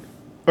herself,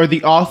 or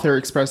the author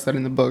expressed that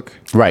in the book.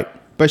 Right.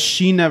 But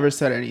she never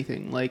said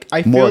anything. Like,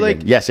 I feel Morgan.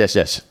 like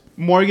Yes.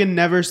 Morgan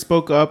never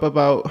spoke up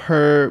about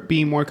her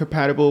being more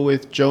compatible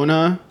with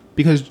Jonah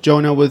because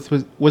Jonah was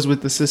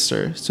with the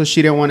sister. So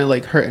she didn't want to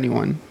like hurt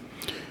anyone.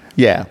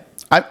 Yeah.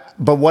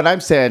 But what I'm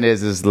saying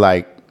is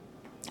like,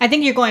 I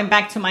think you're going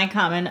back to my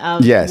comment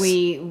of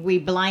we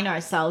blind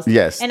ourselves.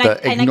 Yes, and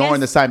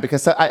ignoring the sign,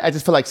 because I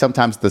just feel like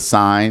sometimes the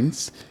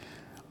signs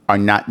are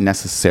not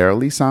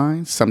necessarily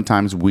signs.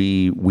 Sometimes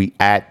we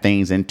add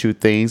things into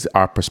things,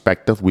 our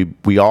perspective.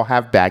 We all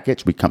have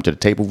baggage. We come to the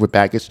table with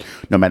baggage.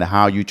 No matter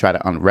how you try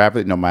to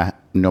unravel it,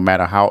 no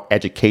matter how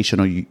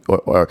educational you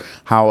or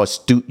how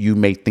astute you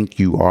may think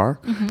you are,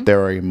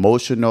 there are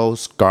emotional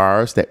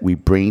scars that we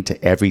bring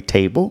to every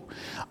table.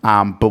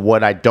 But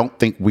what I don't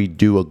think we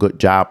do a good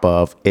job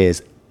of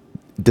is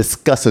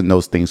discussing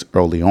those things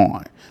early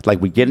on. Like,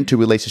 we get into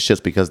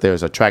relationships because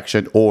there's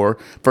attraction, or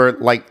for,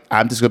 like,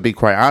 I'm just gonna be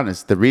quite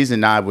honest, the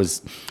reason I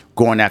was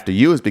going after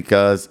you is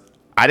because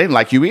I didn't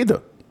like you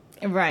either.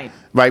 Right.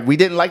 Right, we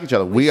didn't like each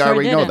other. We sure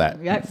already know didn't.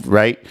 that, Yep.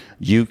 right?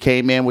 You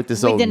came in with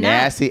this We old did not.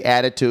 nasty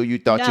attitude. You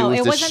thought you No, was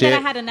it the wasn't shit. that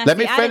I had a nasty Let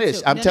me finish.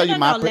 attitude. I'm No, telling no, you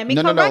my. Let me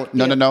no. correct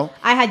you. No.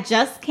 I had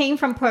just came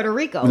from Puerto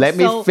Rico. Let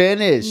me so-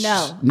 finish.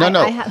 No.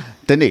 No. I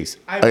Denise.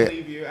 I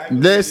believe you. I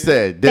believe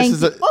Listen, this Thank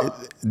is you. Oh.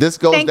 this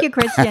goes. Thank you,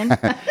 Christian.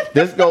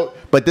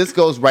 This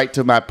goes right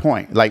to my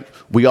point. Like,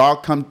 we all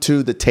come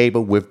to the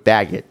table with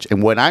baggage,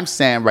 and what I'm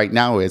saying right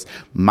now is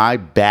my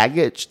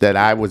baggage that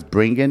I was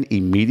bringing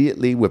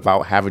immediately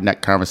without having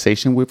that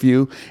conversation with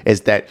you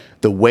is that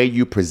the way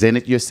you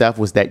presented yourself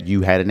was that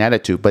you had an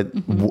attitude. But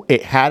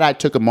had I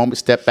took a moment,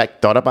 step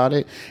back, thought about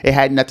it, it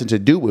had nothing to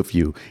do with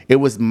you. It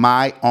was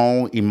my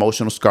own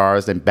emotional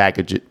scars and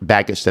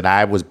baggage that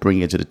I was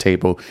bringing to the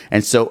table,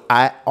 and so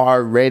I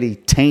already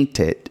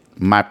tainted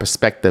my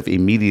perspective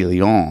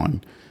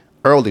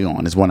early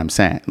on is what I'm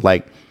saying.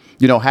 Like,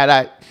 had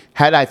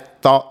I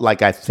thought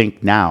like I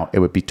think now, it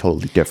would be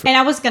totally different. And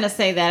I was going to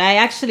say that. I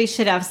actually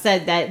should have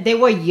said that they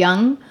were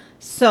young,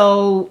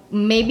 so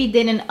maybe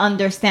didn't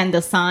understand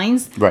the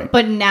signs. Right.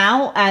 But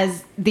now,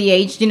 as the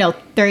age,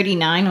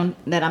 39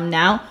 that I'm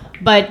now,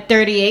 but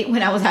 38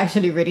 when I was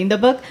actually reading the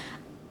book,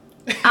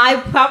 I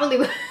probably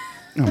would.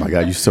 Oh my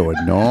God, you're so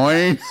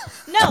annoying.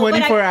 No, but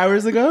 24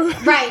 hours ago?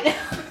 Right.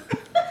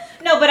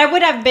 No, but I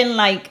would have been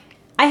like,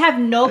 I have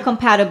no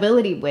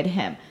compatibility with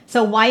him.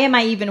 So why am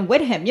I even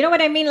with him? You know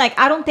what I mean? Like,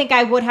 I don't think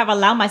I would have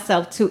allowed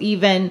myself to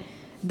even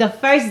the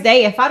first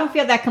day, if I don't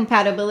feel that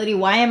compatibility,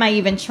 why am I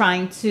even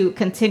trying to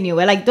continue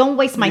it? Like, don't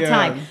waste my Yeah.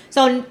 time.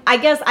 So I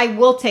guess I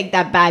will take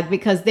that back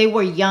because they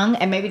were young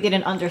and maybe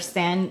didn't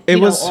understand. It you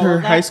know, was all her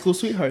of that. high school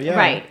sweetheart, yeah.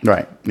 Right.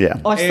 Right, yeah.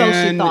 Or so she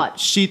And thought.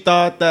 she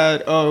thought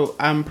that, oh,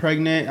 I'm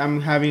pregnant,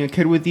 I'm having a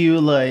kid with you,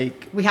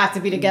 like, We have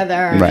to be together.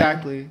 Right.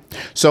 exactly.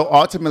 So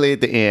ultimately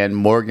at the end,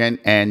 Morgan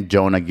and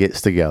Jonah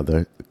gets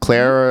together.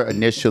 Clara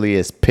initially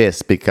is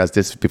pissed because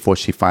this is before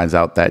she finds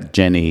out that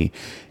Jenny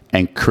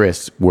and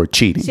Chris were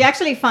cheating. She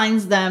actually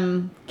finds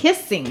them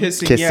kissing.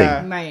 Kissing.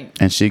 Yeah. Right.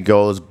 And she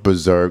goes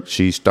berserk.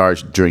 She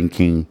starts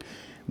drinking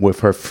with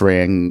her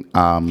friend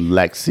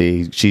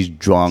Lexi. She's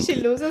drunk. She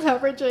loses her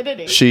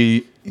virginity.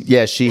 She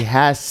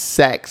has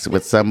sex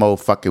with some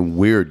old fucking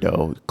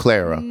weirdo,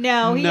 Clara.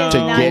 No, he No. is To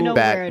not get no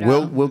back,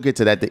 weirdo. we'll get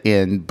to that at the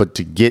end. But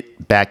to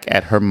get back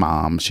at her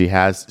mom, she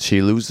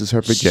loses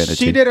her virginity.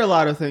 She did a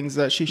lot of things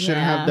that she shouldn't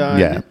Yeah. have done.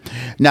 Yeah.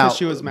 Now,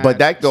 she was mad. but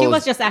that goes. She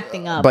was just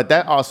acting up. But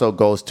that also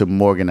goes to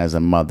Morgan as a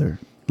mother.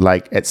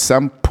 Like, at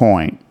some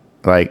point,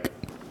 like,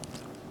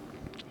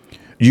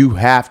 you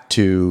have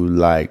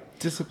to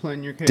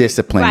Discipline your kid.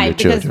 discipline right, your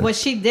because children. what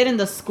she did in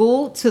the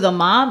school to the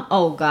mom,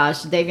 oh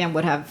gosh, Davian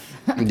would have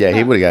Yeah,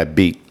 he would have got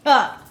beat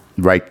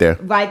right there.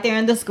 right there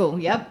in the school.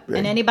 Yep.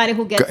 And anybody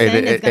who gets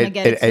in is going to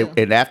get it too.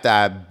 And after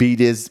I beat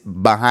his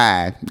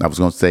behind, I was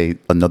going to say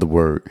another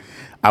word.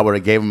 I would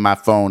have gave him my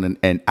phone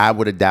and I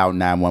would have dialed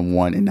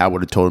 911 and I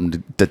would have told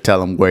him to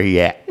tell him where he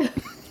at.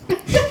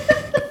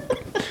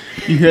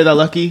 You hear that,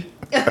 Lucky?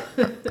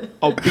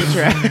 I'll beat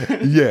your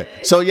ass.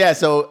 So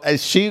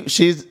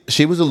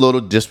she was a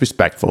little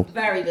disrespectful.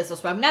 Very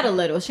disrespectful. Not a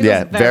little. She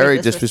Yeah, was very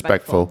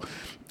disrespectful.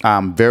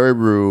 Very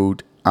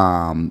rude.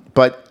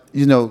 But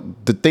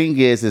the thing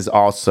is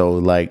also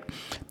like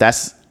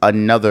that's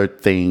another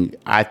thing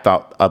I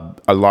thought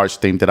a large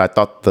thing that I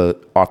thought the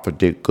author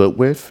did good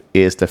with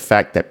is the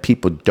fact that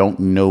people don't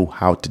know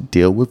how to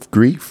deal with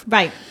grief.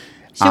 Right.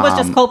 She was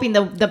just coping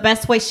the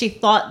best way she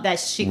thought that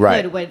she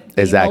could with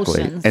the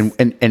exactly.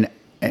 emotions.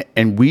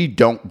 And we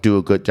don't do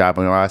a good job.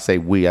 And when I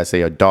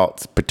say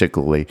adults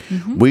particularly,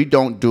 Mm-hmm. we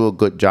don't do a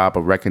good job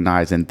of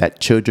recognizing that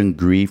children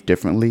grieve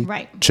differently.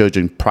 Right.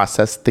 Children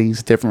process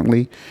things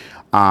differently.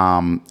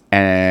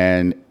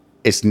 And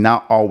it's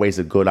not always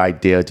a good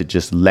idea to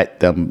just let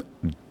them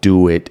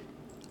do it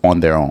on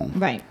their own.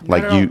 Right.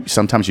 Like Not at all.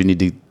 sometimes you need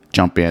to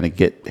jump in and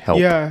get help.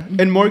 Yeah,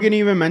 and Morgan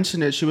even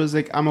mentioned it. She was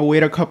like, "I'm gonna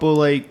wait a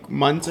couple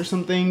months or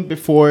something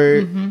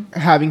before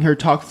having her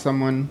talk to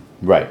someone."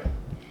 Right.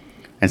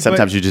 And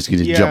sometimes But, you just need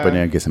to yeah. jump in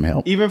there and get some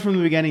help. Even from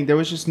the beginning, there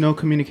was just no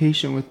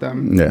communication with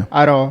them. Yeah.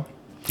 At all.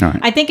 All right.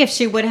 I think if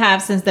she would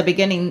have, since the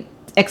beginning,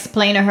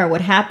 explained to her what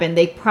happened,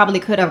 they probably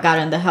could have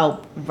gotten the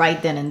help right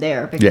then and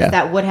there because Yeah.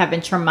 that would have been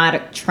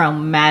traumatico.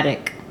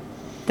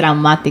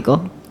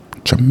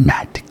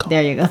 Traumatical.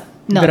 There you go.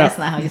 No, Dra- that's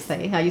not how you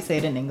say it. How you say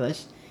it in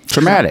English.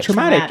 Traumatic.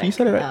 Traumatic. You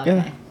said it right. Oh, Yeah.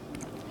 okay.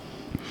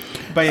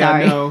 But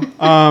Sorry. yeah,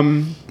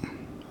 no.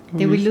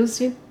 Did we lose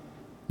you?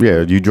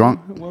 Yeah, you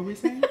drunk? What were we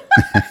saying?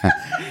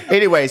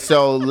 Anyway,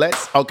 so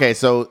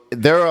so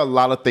there are a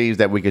lot of things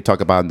that we could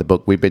talk about in the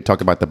book. We've been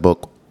talking about the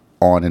book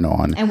on and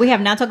on. And we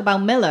have not talked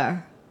about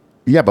Miller.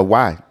 Yeah, but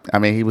why? I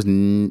mean, he was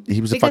a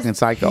Because fucking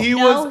psycho. He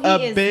No, was he a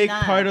is big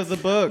not. part of the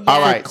book. Yeah.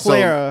 All right,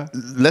 Clara. so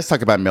let's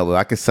talk about Miller.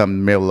 I can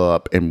sum Miller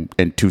up in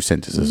 2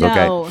 sentences,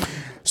 No. okay?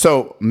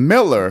 So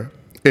Miller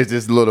is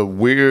this little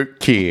weird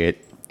kid,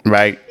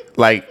 right?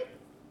 Like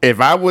if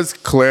I was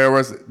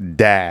Clara's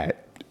dad,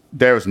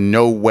 there's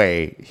no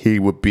way she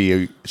would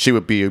be.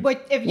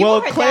 But if you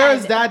Well, were her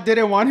Clara's dad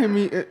didn't want him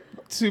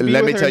to be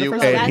Let me with tell her in you, the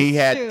first and place. he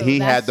had That's he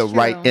true. had the That's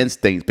right true.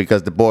 instincts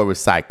because the boy was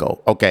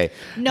psycho. Okay,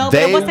 No,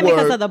 but it wasn't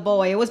because of the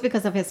boy. It was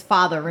because of his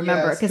father.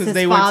 Remember, Yes, because 'cause his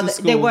they went to father.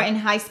 They school. were in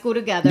high school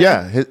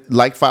together.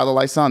 like father,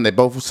 like son. They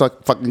both were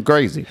fucking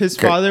crazy. His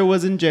Okay. father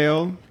was in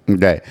jail.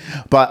 Okay,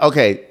 but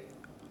okay,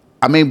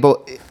 I mean,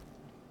 but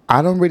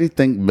I don't really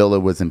think Miller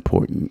was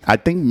important. I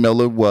think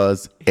Miller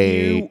was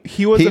He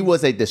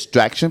was a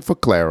distraction for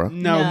Clara.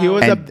 No, No. he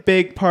was a And-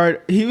 big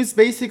part. He was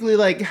basically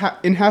like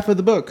in half of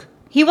the book.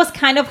 He was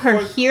kind of her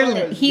For healing.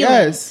 Clara,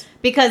 yes.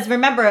 Because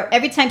remember,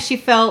 every time she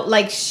felt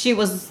like she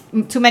was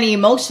too many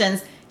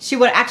emotions, she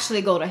would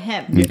actually go to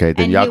him. Okay,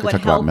 then and y'all he can would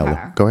talk about help Miller.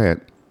 her. Go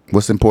ahead.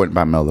 What's important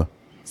about Miller?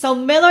 So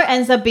Miller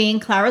ends up being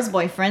Clara's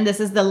boyfriend.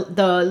 This is the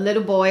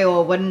little boy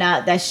or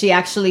whatnot that she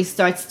actually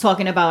starts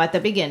talking about at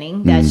the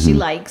beginning that she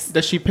likes.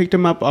 That she picked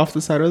him up off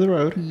the side of the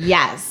road.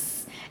 Yes.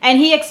 And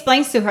he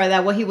explains to her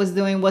that what he was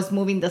doing was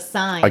moving the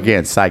sign.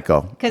 Again,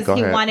 psycho. Because Go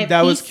he ahead. wanted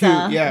That was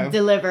pizza cute, yeah.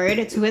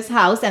 delivered to his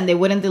house, and they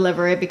wouldn't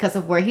deliver it because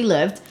of where he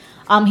lived.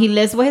 He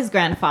lives with his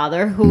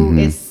grandfather, who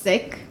is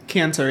sick.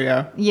 Cancer,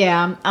 yeah.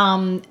 Yeah.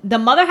 The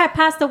mother had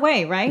passed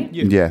away, right?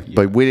 Yeah,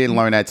 but we didn't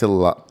learn that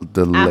till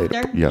the later.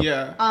 After? Yeah.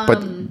 Yeah.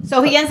 But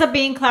So he ends up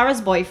being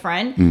Clara's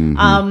boyfriend.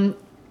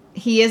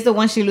 He is the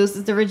one she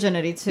loses the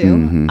virginity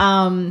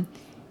to.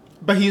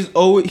 But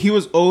he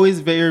was always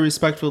very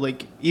respectful.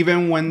 Like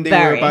even when they were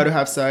Very. about to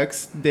have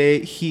sex,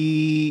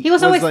 he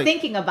was always like-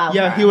 thinking about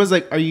Yeah, her. he was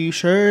like, "Are you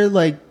sure?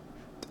 Like,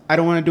 I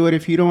don't want to do it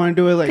if you don't want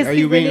to do it. Like, Because are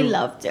he you really being?"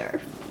 loved her.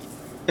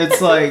 It's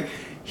like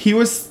he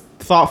was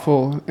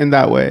thoughtful in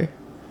that way.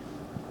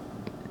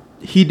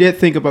 He did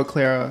think about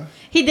Clara.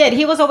 He did.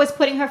 He was always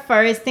putting her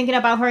first, thinking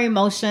about her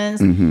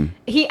emotions.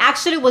 He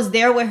actually was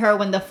there with her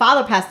when the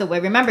father passed away.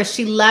 Remember,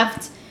 she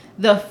left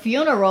the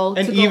funeral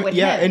And to go even with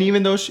yeah, him. and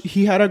even though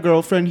he had a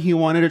girlfriend, he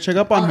wanted to check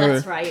up on Oh, her.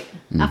 that's right.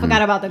 I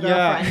forgot about the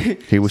girlfriend.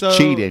 Yeah, he was So-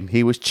 cheating.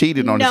 He was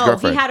cheating on his No,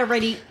 girlfriend.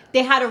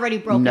 they had already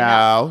broken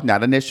up. No,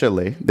 not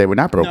initially. They were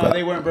not broke No, up.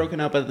 they weren't broken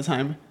up at the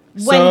time.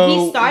 When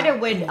he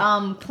started with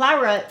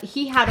Clara,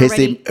 he had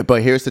already.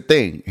 But here's the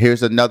thing.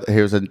 Here's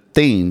a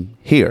theme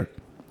here.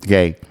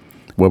 Okay,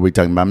 where we're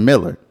talking about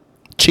Miller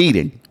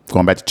cheating.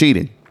 Going back to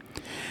cheating.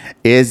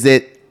 Is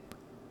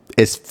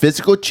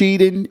physical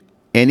cheating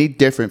any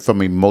different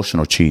from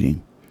emotional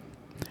cheating,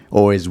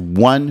 or is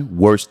one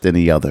worse than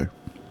the other?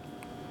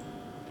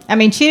 I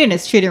mean, cheating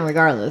is cheating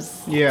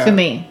regardless. Yeah. To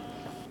me,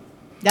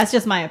 that's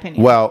just my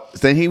opinion. Well,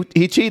 then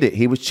he cheated.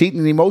 He was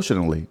cheating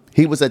emotionally.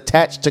 He was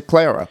attached to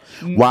Clara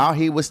while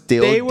he was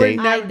still They were dating.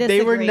 I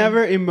they were disagree.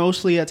 never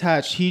emotionally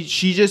attached.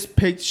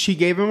 She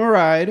gave him a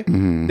ride.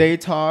 They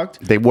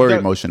talked. They were The-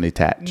 emotionally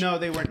attached. No,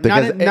 they weren't.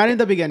 Because Not in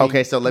the beginning.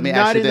 Okay, so let me Not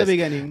ask you in this. the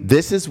beginning.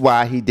 This is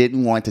why he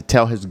didn't want to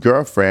tell his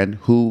girlfriend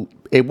who.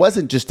 It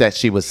wasn't just that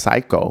she was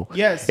psycho.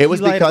 Yes, It was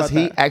he lied because about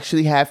he that.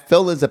 actually had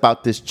feelings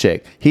about this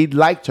chick. He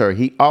liked her.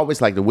 He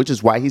always liked her, which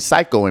is why he's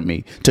psychoing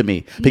me.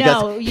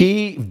 Because No,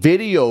 he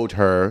videoed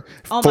her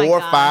Oh my 4 or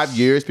gosh. 5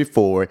 years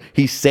before.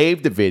 He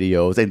saved the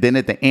videos, and then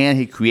at the end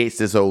he creates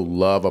this old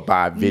love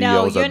about No,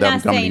 videos you're of them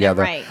not coming saying it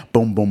together. right.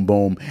 Boom, boom,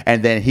 boom.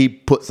 And then he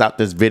puts out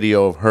this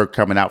video of her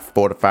coming out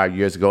 4 to 5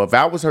 years ago. If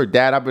I was her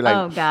dad, I'd be like,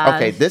 Oh, gosh.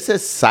 okay, this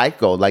is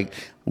psycho. Like,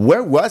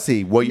 where was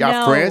he? Were y'all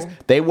No. friends?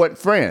 They weren't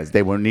friends.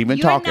 They weren't even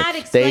You're talking. not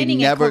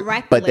explaining it but they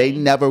correctly.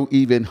 never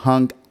even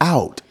hung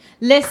out.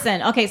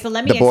 Listen, okay, so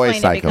let me The boy is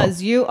explain it psycho.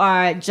 because you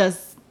are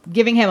just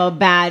giving him a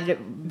bad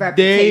reputation.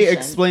 They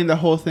explained the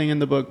whole thing in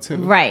the book too.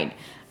 Right.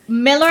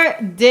 Miller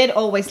did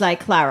always like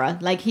Clara.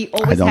 Like he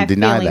always don't had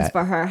deny feelings that.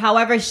 for her.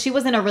 However, she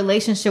was in a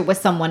relationship with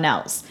someone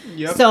else.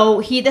 Yep. So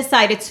he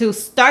decided to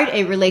start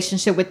a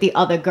relationship with the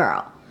other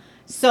girl.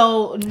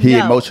 So He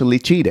no. emotionally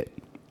cheated.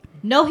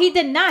 No, he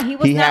did not. He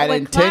was He not had with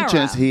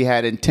intentions. Clara. He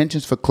had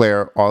intentions for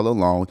Claire all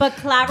along. But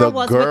Clara the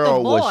was with the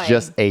girl boy. was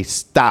just a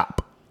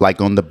stop,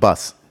 like on the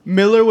bus.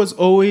 Miller was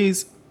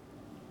always.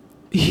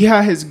 He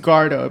had his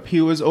guard up.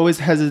 He was always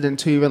hesitant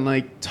to even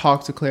like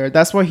talk to Claire.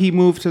 That's why he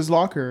moved his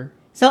locker.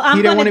 So I'm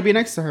He didn't gonna- want to be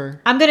next to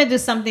her. I'm gonna do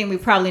something we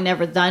probably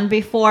never done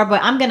before,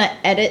 but I'm gonna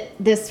edit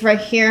this right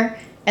here,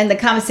 and the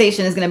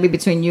conversation is gonna be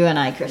between you and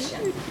I,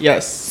 Christian.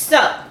 Yes. So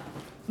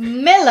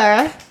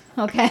Miller,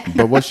 okay.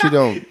 But what she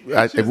don't,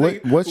 like,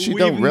 what she "We've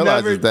don't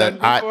realize never is that done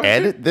I before."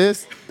 edit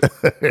this,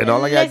 and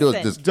all I gotta do is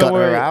Listen. just Don't cut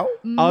worry. her out.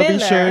 I'll be Miller.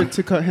 sure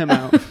to cut him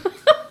out.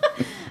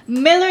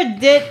 Miller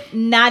did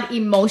not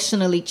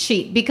emotionally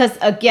cheat because,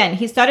 again,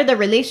 he started the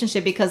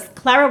relationship because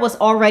Clara was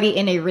already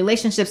in a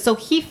relationship. So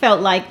he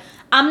felt like,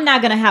 I'm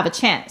not going to have a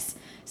chance.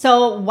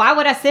 So why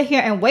would I sit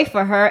here and wait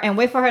for her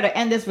to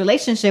end this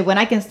relationship when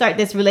I can start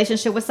this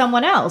relationship with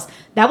someone else?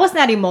 That was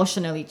not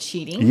emotionally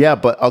cheating. Yeah,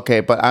 but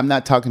I'm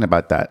not talking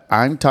about that.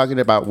 I'm talking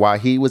about why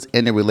he was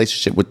in a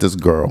relationship with this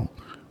girl,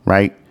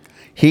 right?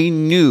 He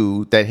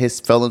knew that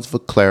his feelings for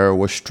Clara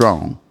were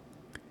strong.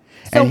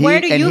 So And where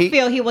he- do and you he-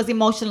 feel he was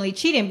emotionally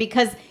cheating?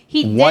 Because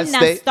he did Once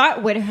not they-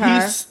 start with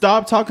her. He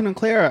stopped talking to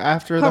Clara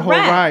after the whole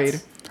Correct.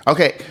 ride.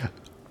 Okay,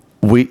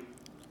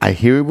 I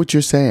hear what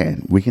you're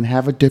saying. We can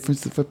have a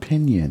difference of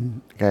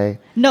opinion. Okay.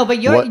 No, but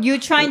What- you're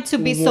trying to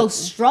be so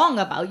strong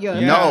about your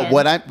No,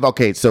 opinion.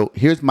 okay, so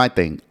here's my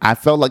thing. I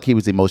felt like he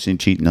was emotionally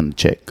cheating on the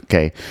chick,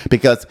 okay?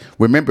 Because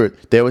remember,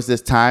 there was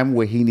this time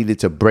where he needed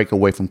to break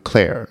away from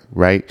Claire,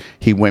 right?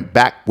 He went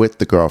back with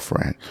the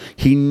girlfriend.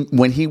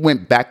 When he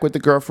went back with the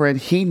girlfriend,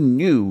 he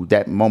knew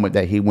that moment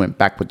that he went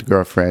back with the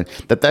girlfriend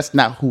that that's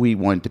not who he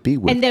wanted to be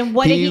with. And then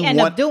what did he end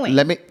up doing?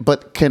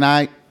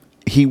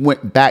 He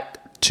went back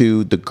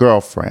to the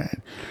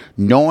girlfriend,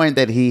 knowing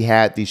that he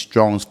had these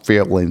strong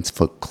feelings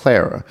for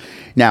Clara.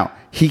 Now,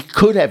 he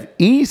could have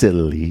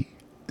easily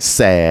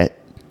said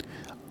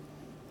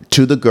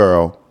to the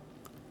girl,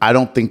 I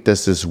don't think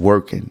this is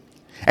working.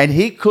 And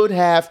he could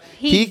have.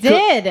 He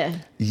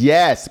did.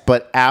 Yes,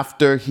 but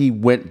after he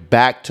went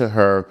back to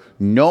her,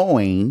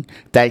 knowing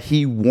that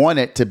he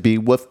wanted to be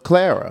with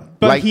Clara.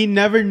 But he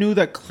never knew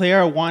that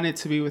Clara wanted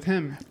to be with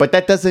him. But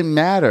that doesn't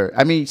matter.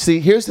 I mean, see,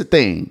 here's the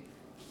thing.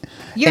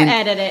 You're And-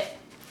 edited.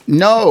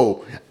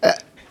 No,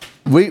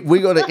 we're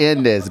going to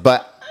end this,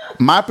 but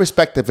my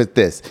perspective is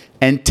this.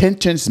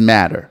 Intentions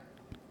matter.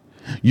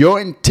 Your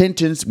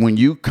intentions when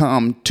you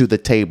come to the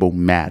table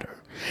matter.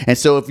 And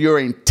so if your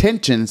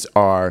intentions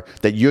are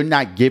that you're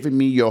not giving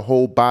me your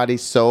whole body,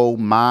 soul,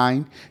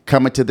 mind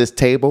coming to this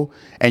table,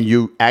 and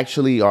you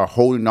actually are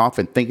holding off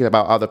and thinking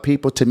about other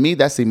people, to me,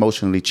 that's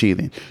emotionally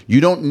cheating.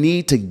 You don't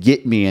need to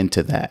get me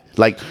into that.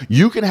 Like,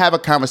 you can have a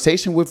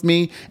conversation with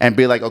me and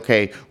be like,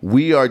 okay,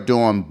 we are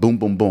doing boom,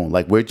 boom, boom.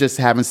 Like, we're just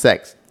having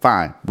sex.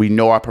 Fine, we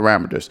know our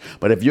parameters.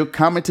 But if you're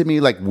coming to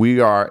me like we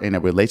are in a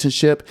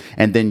relationship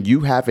and then you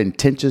have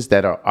intentions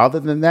that are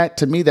other than that,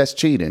 to me, that's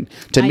cheating.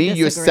 To I me,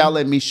 you're disagree.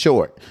 selling me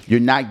short. You're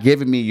not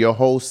giving me your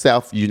whole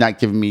self. You're not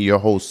giving me your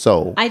whole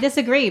soul. I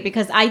disagree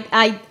because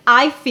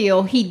I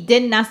feel he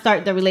did not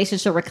start the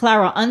relationship with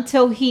Clara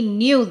until he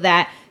knew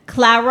that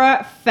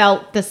Clara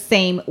felt the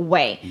same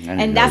way.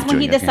 And that's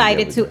when he Junior, I can't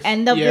decided deal to with this.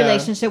 end the Yeah.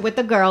 relationship with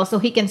the girl so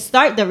he can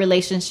start the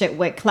relationship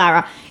with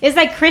Clara. It's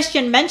like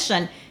Christian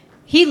mentioned.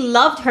 He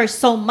loved her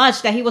so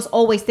much that he was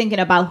always thinking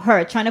about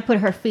her, trying to put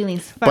her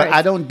feelings first. But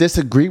I don't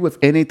disagree with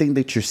anything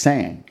that you're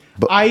saying.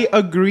 But I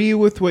agree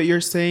with what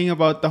you're saying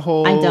about the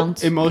whole I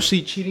don't.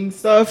 emotionally cheating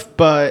stuff,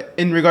 but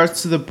in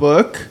regards to the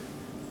book,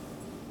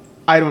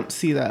 I don't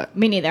see that.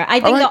 Me neither.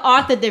 I think right. the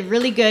author did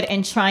really good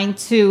in trying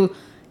to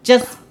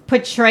just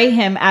portray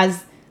him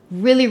as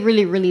really,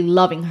 really, really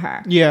loving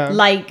her. Yeah.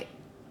 Like,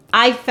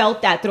 I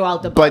felt that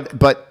throughout the book.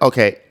 but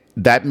okay,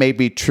 that may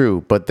be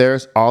true, but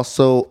there's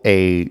also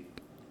a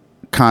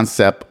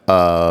concept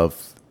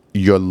of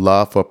your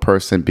love for a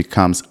person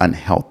becomes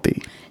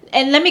unhealthy.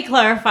 And let me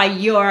clarify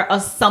your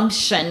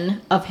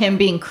assumption of him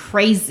being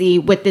crazy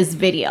with this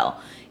video.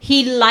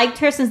 He liked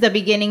her since the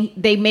beginning.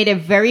 They made it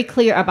very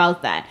clear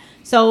about that.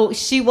 So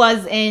she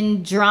was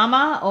in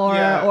drama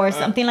or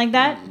something like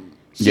that.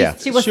 Yeah.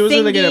 She was She was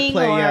singing like in a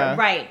play, or, yeah.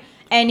 right.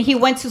 And he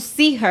went to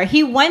see her.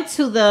 He went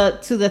to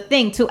the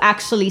thing to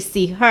actually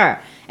see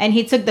her. And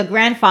he took the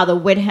grandfather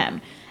with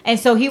him. And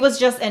so he was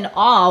just in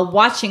awe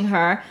watching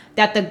her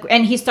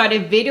and he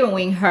started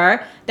videoing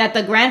her that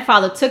the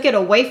grandfather took it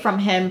away from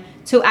him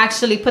to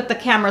actually put the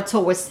camera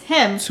towards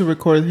him To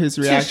record his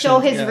reaction. to show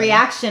his yeah.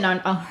 reaction on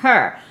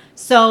her.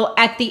 So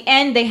at the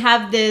end they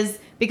have this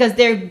because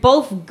they're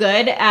both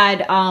good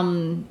at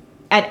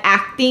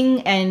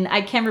acting and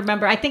I can't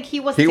remember. I think he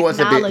was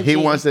technology. He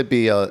wants to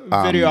be a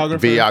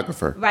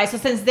videographer. Right. So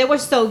since they were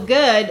so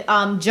good,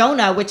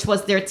 Jonah, which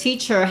was their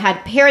teacher,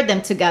 had paired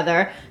them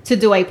together to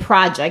do a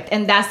project,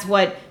 and that's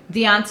what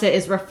Deonta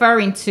is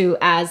referring to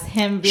as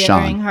him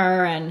videoing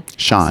her and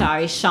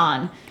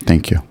Sean.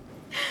 Thank you.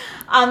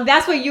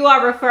 That's what you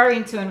are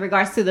referring to in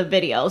regards to the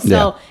video. So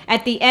Yeah.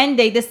 at the end,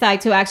 they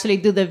decide to actually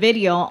do the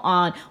video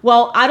on.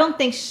 Well, I don't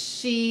think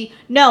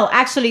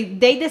actually,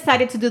 they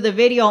decided to do the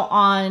video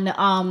on the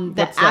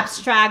What's that?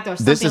 abstract or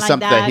something This is like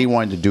something that. that he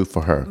wanted to do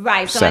for her.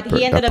 Right. So separate,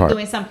 he ended up apart.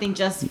 doing something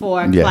just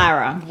for Yeah.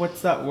 Clara.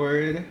 What's that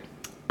word?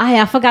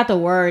 I forgot the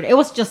word. It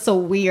was just so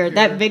weird.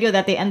 That video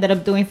that they ended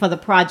up doing for the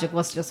project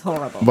was just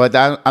horrible. But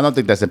I don't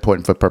think that's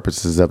important for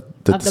purposes of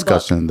the Of the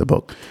discussion in the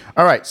book.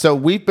 All right, so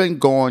we've been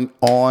going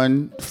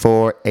on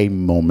for a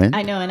moment.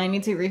 I know, and I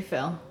need to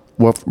refill.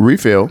 Well,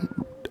 refill.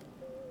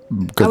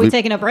 Are Because we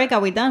taking a break?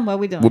 Are we done? What are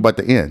we doing? we're about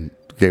to end.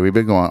 Okay, we've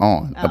been going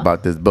on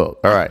about this book.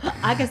 All right.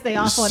 I can stay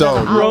on for So-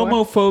 another hour.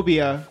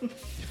 Chromophobia.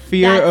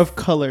 Fear That's- of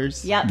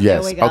colors. Yep,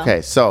 Yes. there we go.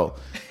 Okay, so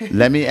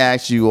let me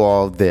ask you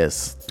all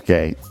this.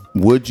 Okay.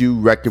 Would you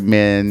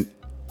recommend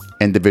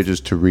individuals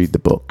to read the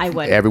book? I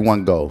would.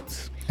 Everyone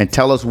goes. And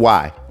tell us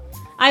why.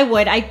 I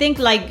would. I think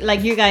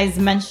like you guys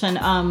mentioned,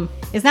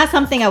 it's not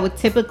something I would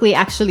typically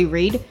actually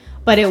read,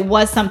 but it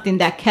was something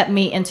that kept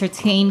me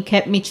entertained,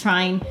 kept me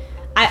trying.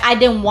 I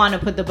didn't want to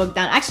put the book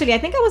down. Actually, I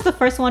think I was the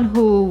first one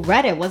who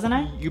read it, wasn't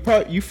I?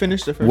 You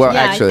finished the first Well, one.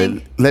 Yeah, I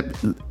actually,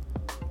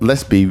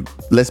 let's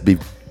be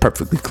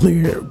perfectly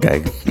clear,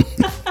 okay?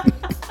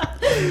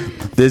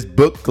 This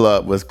book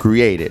club was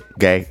created,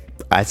 okay?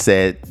 I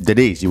said,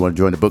 Denise, you want to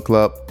join the book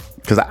club?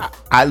 Because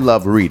I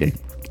love reading.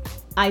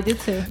 I did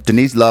too.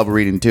 Denise loved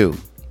reading too,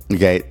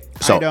 okay?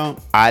 So I don't.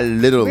 I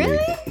literally,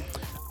 Really?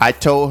 I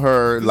told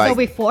her like, So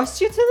we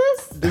forced you to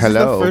this? This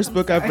Hello. is the first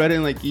book I've read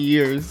in like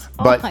years.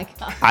 but Oh my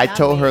God, I not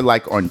told me. her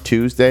like on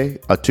Tuesday,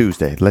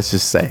 let's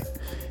just say,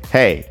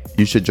 hey,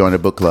 you should join the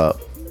book club.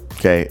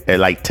 Okay, at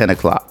like 10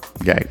 o'clock.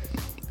 Okay,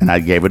 and I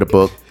gave her the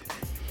book.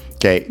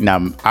 Okay,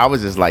 now I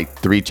was just like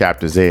 3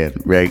 chapters in,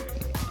 right?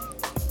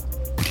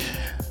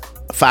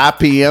 5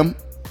 p.m.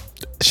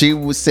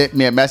 She sent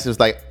me a message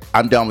like,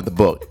 I'm done with the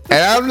book,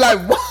 and I'm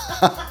like, what?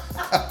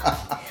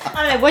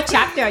 I'm like, what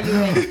chapter are you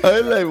in?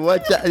 I was like,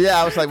 what?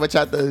 Yeah, I was like, what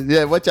chapter?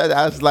 Yeah, what chapter?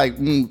 I was like,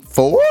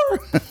 4.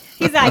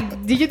 He's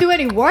like, did you do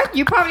any work?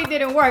 You probably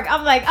didn't work.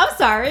 I'm like, I'm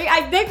sorry.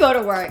 I did go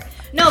to work.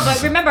 No,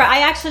 but remember, I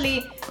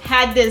actually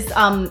had this,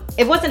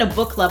 it wasn't a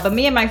book club, but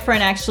me and my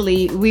friend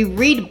actually, we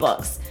read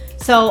books.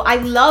 So I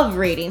love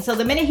reading. So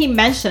the minute he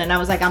mentioned it, I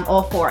was like, I'm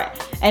all for it.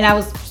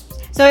 And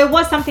so it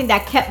was something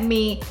that kept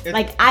me,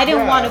 like, I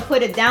didn't want to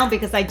put it down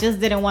because I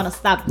just didn't want to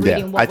stop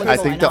reading what was I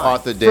going think the on.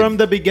 author did. From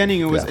the beginning,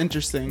 it was Yeah.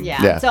 interesting.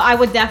 Yeah. Yeah. So I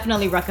would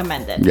definitely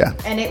recommend it. Yeah.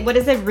 And what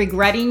is it?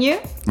 Regretting You?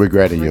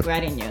 regretting you.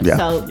 Regretting You. Yeah.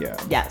 So, Yeah.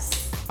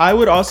 yes. I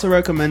would also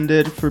recommend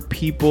it for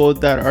people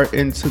that are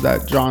into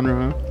that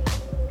genre.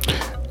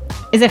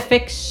 Is it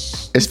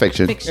fiction? It's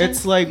fiction.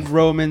 It's like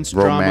romance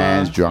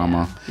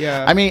drama.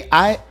 Yeah. I mean,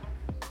 I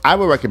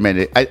would recommend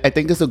it. I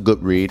think it's a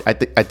good read. I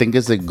think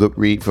it's a good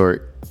read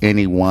for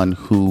anyone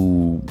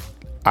who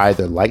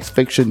either likes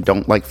fiction,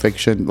 don't like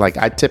fiction. Like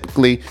I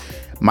typically,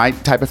 my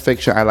type of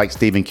fiction, I like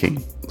Stephen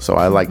King. So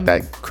I like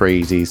that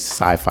crazy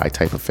sci-fi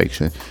type of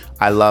fiction.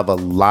 I love a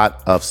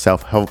lot of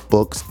self-help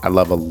books. I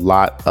love a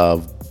lot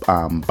of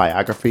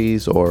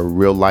biographies or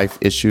real life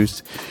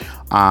issues.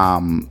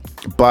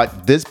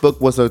 But this book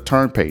was a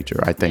turn pager,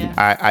 I think.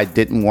 Yeah. I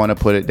didn't want to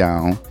put it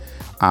down.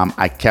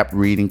 I kept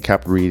reading.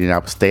 I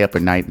would stay up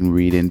at night and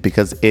reading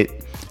because it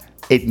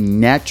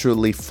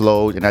naturally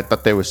flowed, and I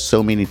thought there were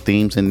so many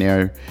themes in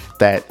there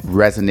that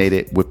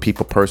resonated with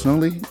people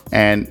personally,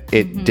 and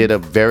it did a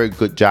very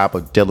good job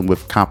of dealing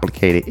with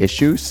complicated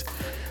issues.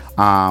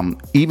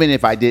 Even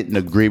if I didn't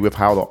agree with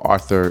how the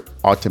author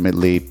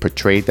ultimately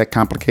portrayed that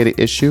complicated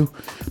issue,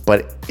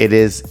 but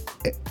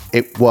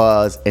it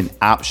was an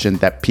option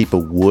that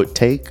people would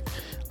take.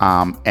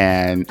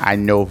 And I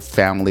know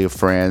family or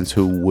friends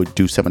who would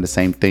do some of the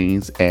same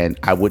things, and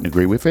I wouldn't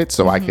agree with it.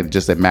 So I can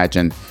just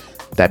imagine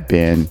that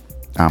being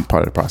part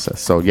of the process.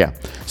 So yeah.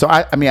 So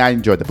I mean, I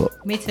enjoyed the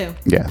book. Me too.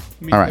 Yeah.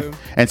 Me All right. too.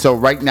 And so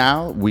right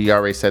now, we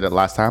already said it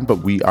last time, but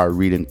we are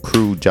reading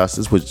Cruel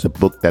Justice, which is a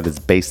book that is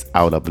based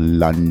out of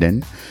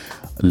London.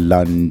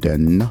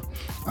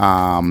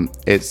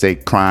 It's a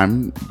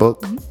crime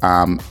book.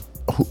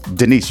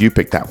 Denise, you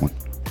picked that one.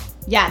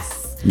 Yes.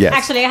 Yes.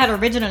 Actually, I had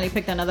originally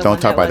picked another Don't one.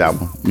 talk about that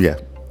one. Yeah.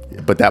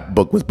 But that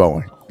book was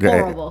boring. Go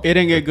ahead. Horrible. It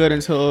didn't get good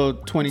until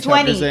 20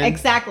 chapters 20, in.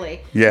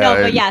 exactly. Yeah, No,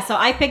 but and- yeah, so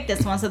I picked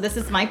this one. So this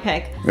is my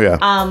pick. Yeah.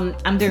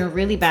 I'm doing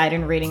really bad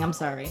in reading. I'm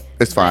sorry.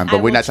 It's fine, I but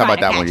we're will not talking try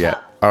about that to one catch yet.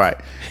 up. All right.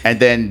 And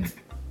then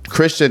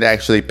Christian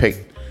actually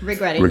picked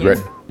Regretting Regret.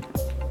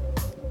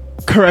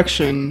 You.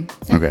 Correction.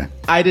 Okay.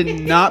 I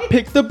did not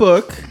pick the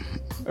book.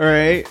 All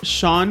right.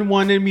 Sean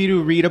wanted me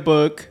to read a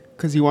book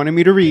because he wanted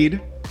me to read.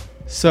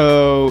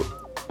 So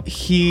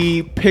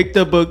he picked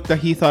a book that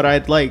he thought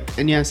I'd like.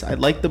 And yes, I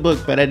liked the book,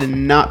 but I did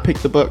not pick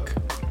the book.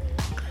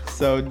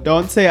 So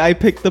don't say I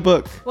picked the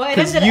book. Well, it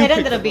 'cause ended, you it picked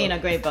ended the up being book.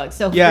 a great book.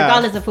 So Yeah.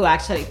 regardless of who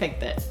actually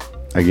picked it,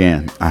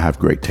 Again, I have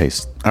great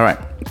taste. All right.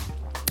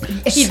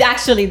 he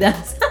actually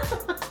does.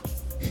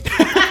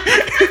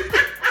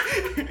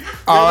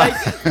 All right.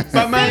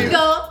 But my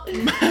Bingo.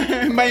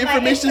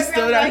 information Instagram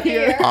stood right out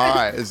here. here. All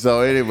right.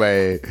 So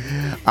anyway,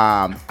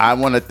 I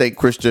want to thank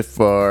Christian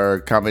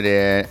for coming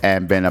in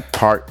and being a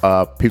part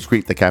of Peeps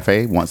Creek, the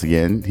cafe. Once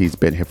again, he's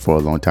been here for a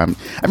long time.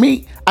 I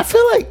mean, I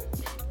feel like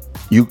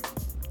you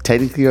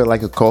technically are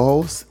like a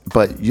co-host,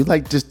 but you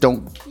like just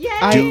don't. Yay.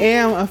 I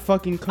am a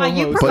fucking Are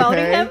you co-host. promoting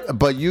okay? him?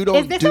 But you don't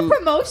Is this do. a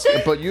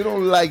promotion? But you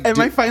don't like. Am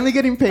do- I finally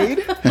getting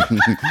paid?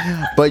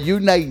 But you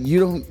like you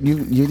don't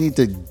you need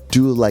to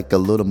do like a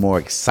little more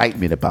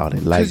excitement about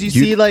it. Like Because you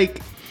see,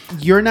 like,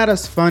 you're not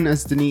as fun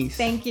as Denise.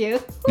 Thank you.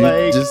 you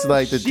like, just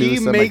like to do she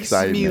some makes me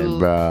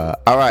excitement, bruh.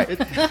 All right,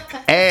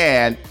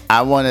 and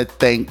I want to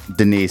thank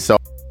Denise. So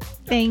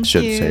Thank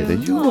should you. say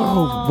that you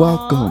are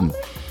welcome.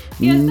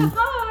 Here's the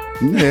heart.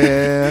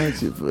 Yeah,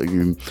 she's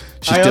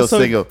I still also-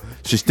 single.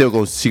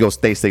 She gonna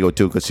stay single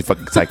too because she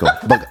fucking psycho.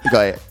 But go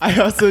ahead. I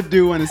also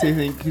do want to say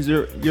thank you because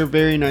you're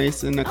very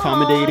nice and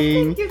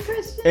accommodating. Aw, thank you,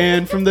 Christian.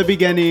 And from the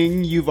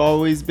beginning, you've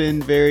always been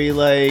very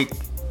like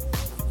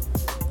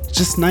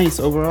just nice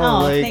overall. Aw,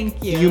 like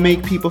thank you. you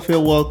make people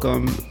feel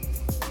welcome,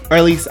 or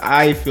at least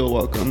I feel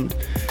welcomed.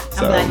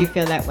 So I'm glad you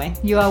feel that way.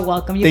 You are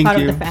welcome. You're Thank part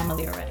you. of the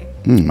family already.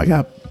 Oh my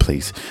God,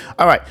 please.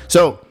 All right.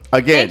 So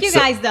again, Thank you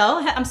guys, though.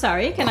 I'm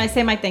sorry. Can I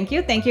say my thank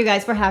you? Thank you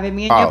guys for having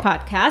me in Oh. your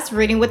podcast,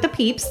 Reading with the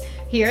Peeps.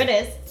 Here it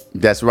is.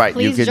 That's right.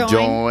 Please you can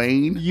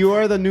join. join. you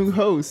are the new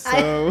host.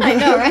 So I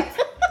know, right?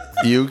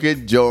 You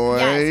can join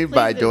Yes,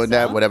 by please do doing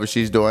that, so. whatever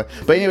she's doing.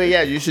 But anyway,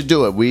 yeah, you should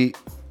do it.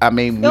 I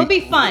mean, It'll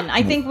be fun.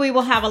 I think we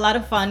will have a lot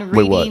of fun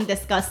we would. reading,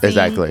 discussing.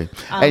 Exactly.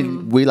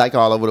 And we like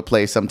all over the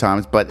place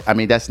sometimes, but I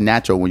mean, that's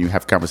natural when you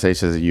have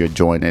conversations and you're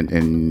joining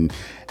and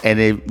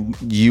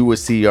you will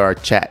see our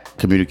chat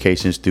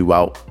communications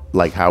throughout,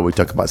 like how we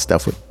talk about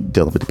stuff with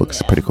dealing with the books.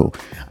 It's pretty cool.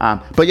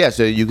 But yeah,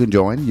 so you can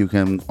join. You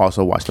can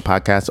also watch the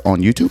podcast on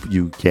YouTube.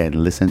 You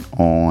can listen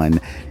on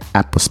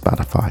Apple,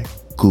 Spotify,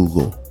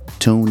 Google,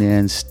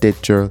 TuneIn,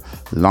 Stitcher,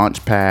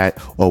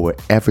 Launchpad, or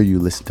wherever you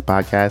listen to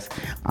podcasts.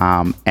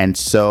 And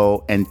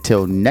so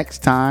until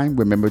next time,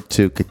 remember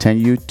to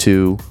continue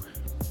to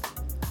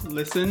drink,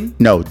 listen,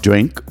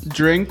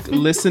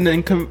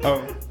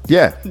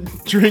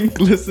 and drink,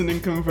 listen,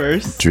 and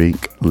converse.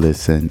 Drink,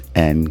 listen,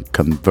 and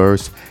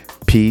converse.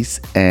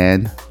 Peace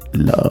and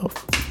love.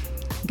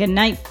 Good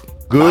night.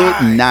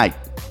 Good night.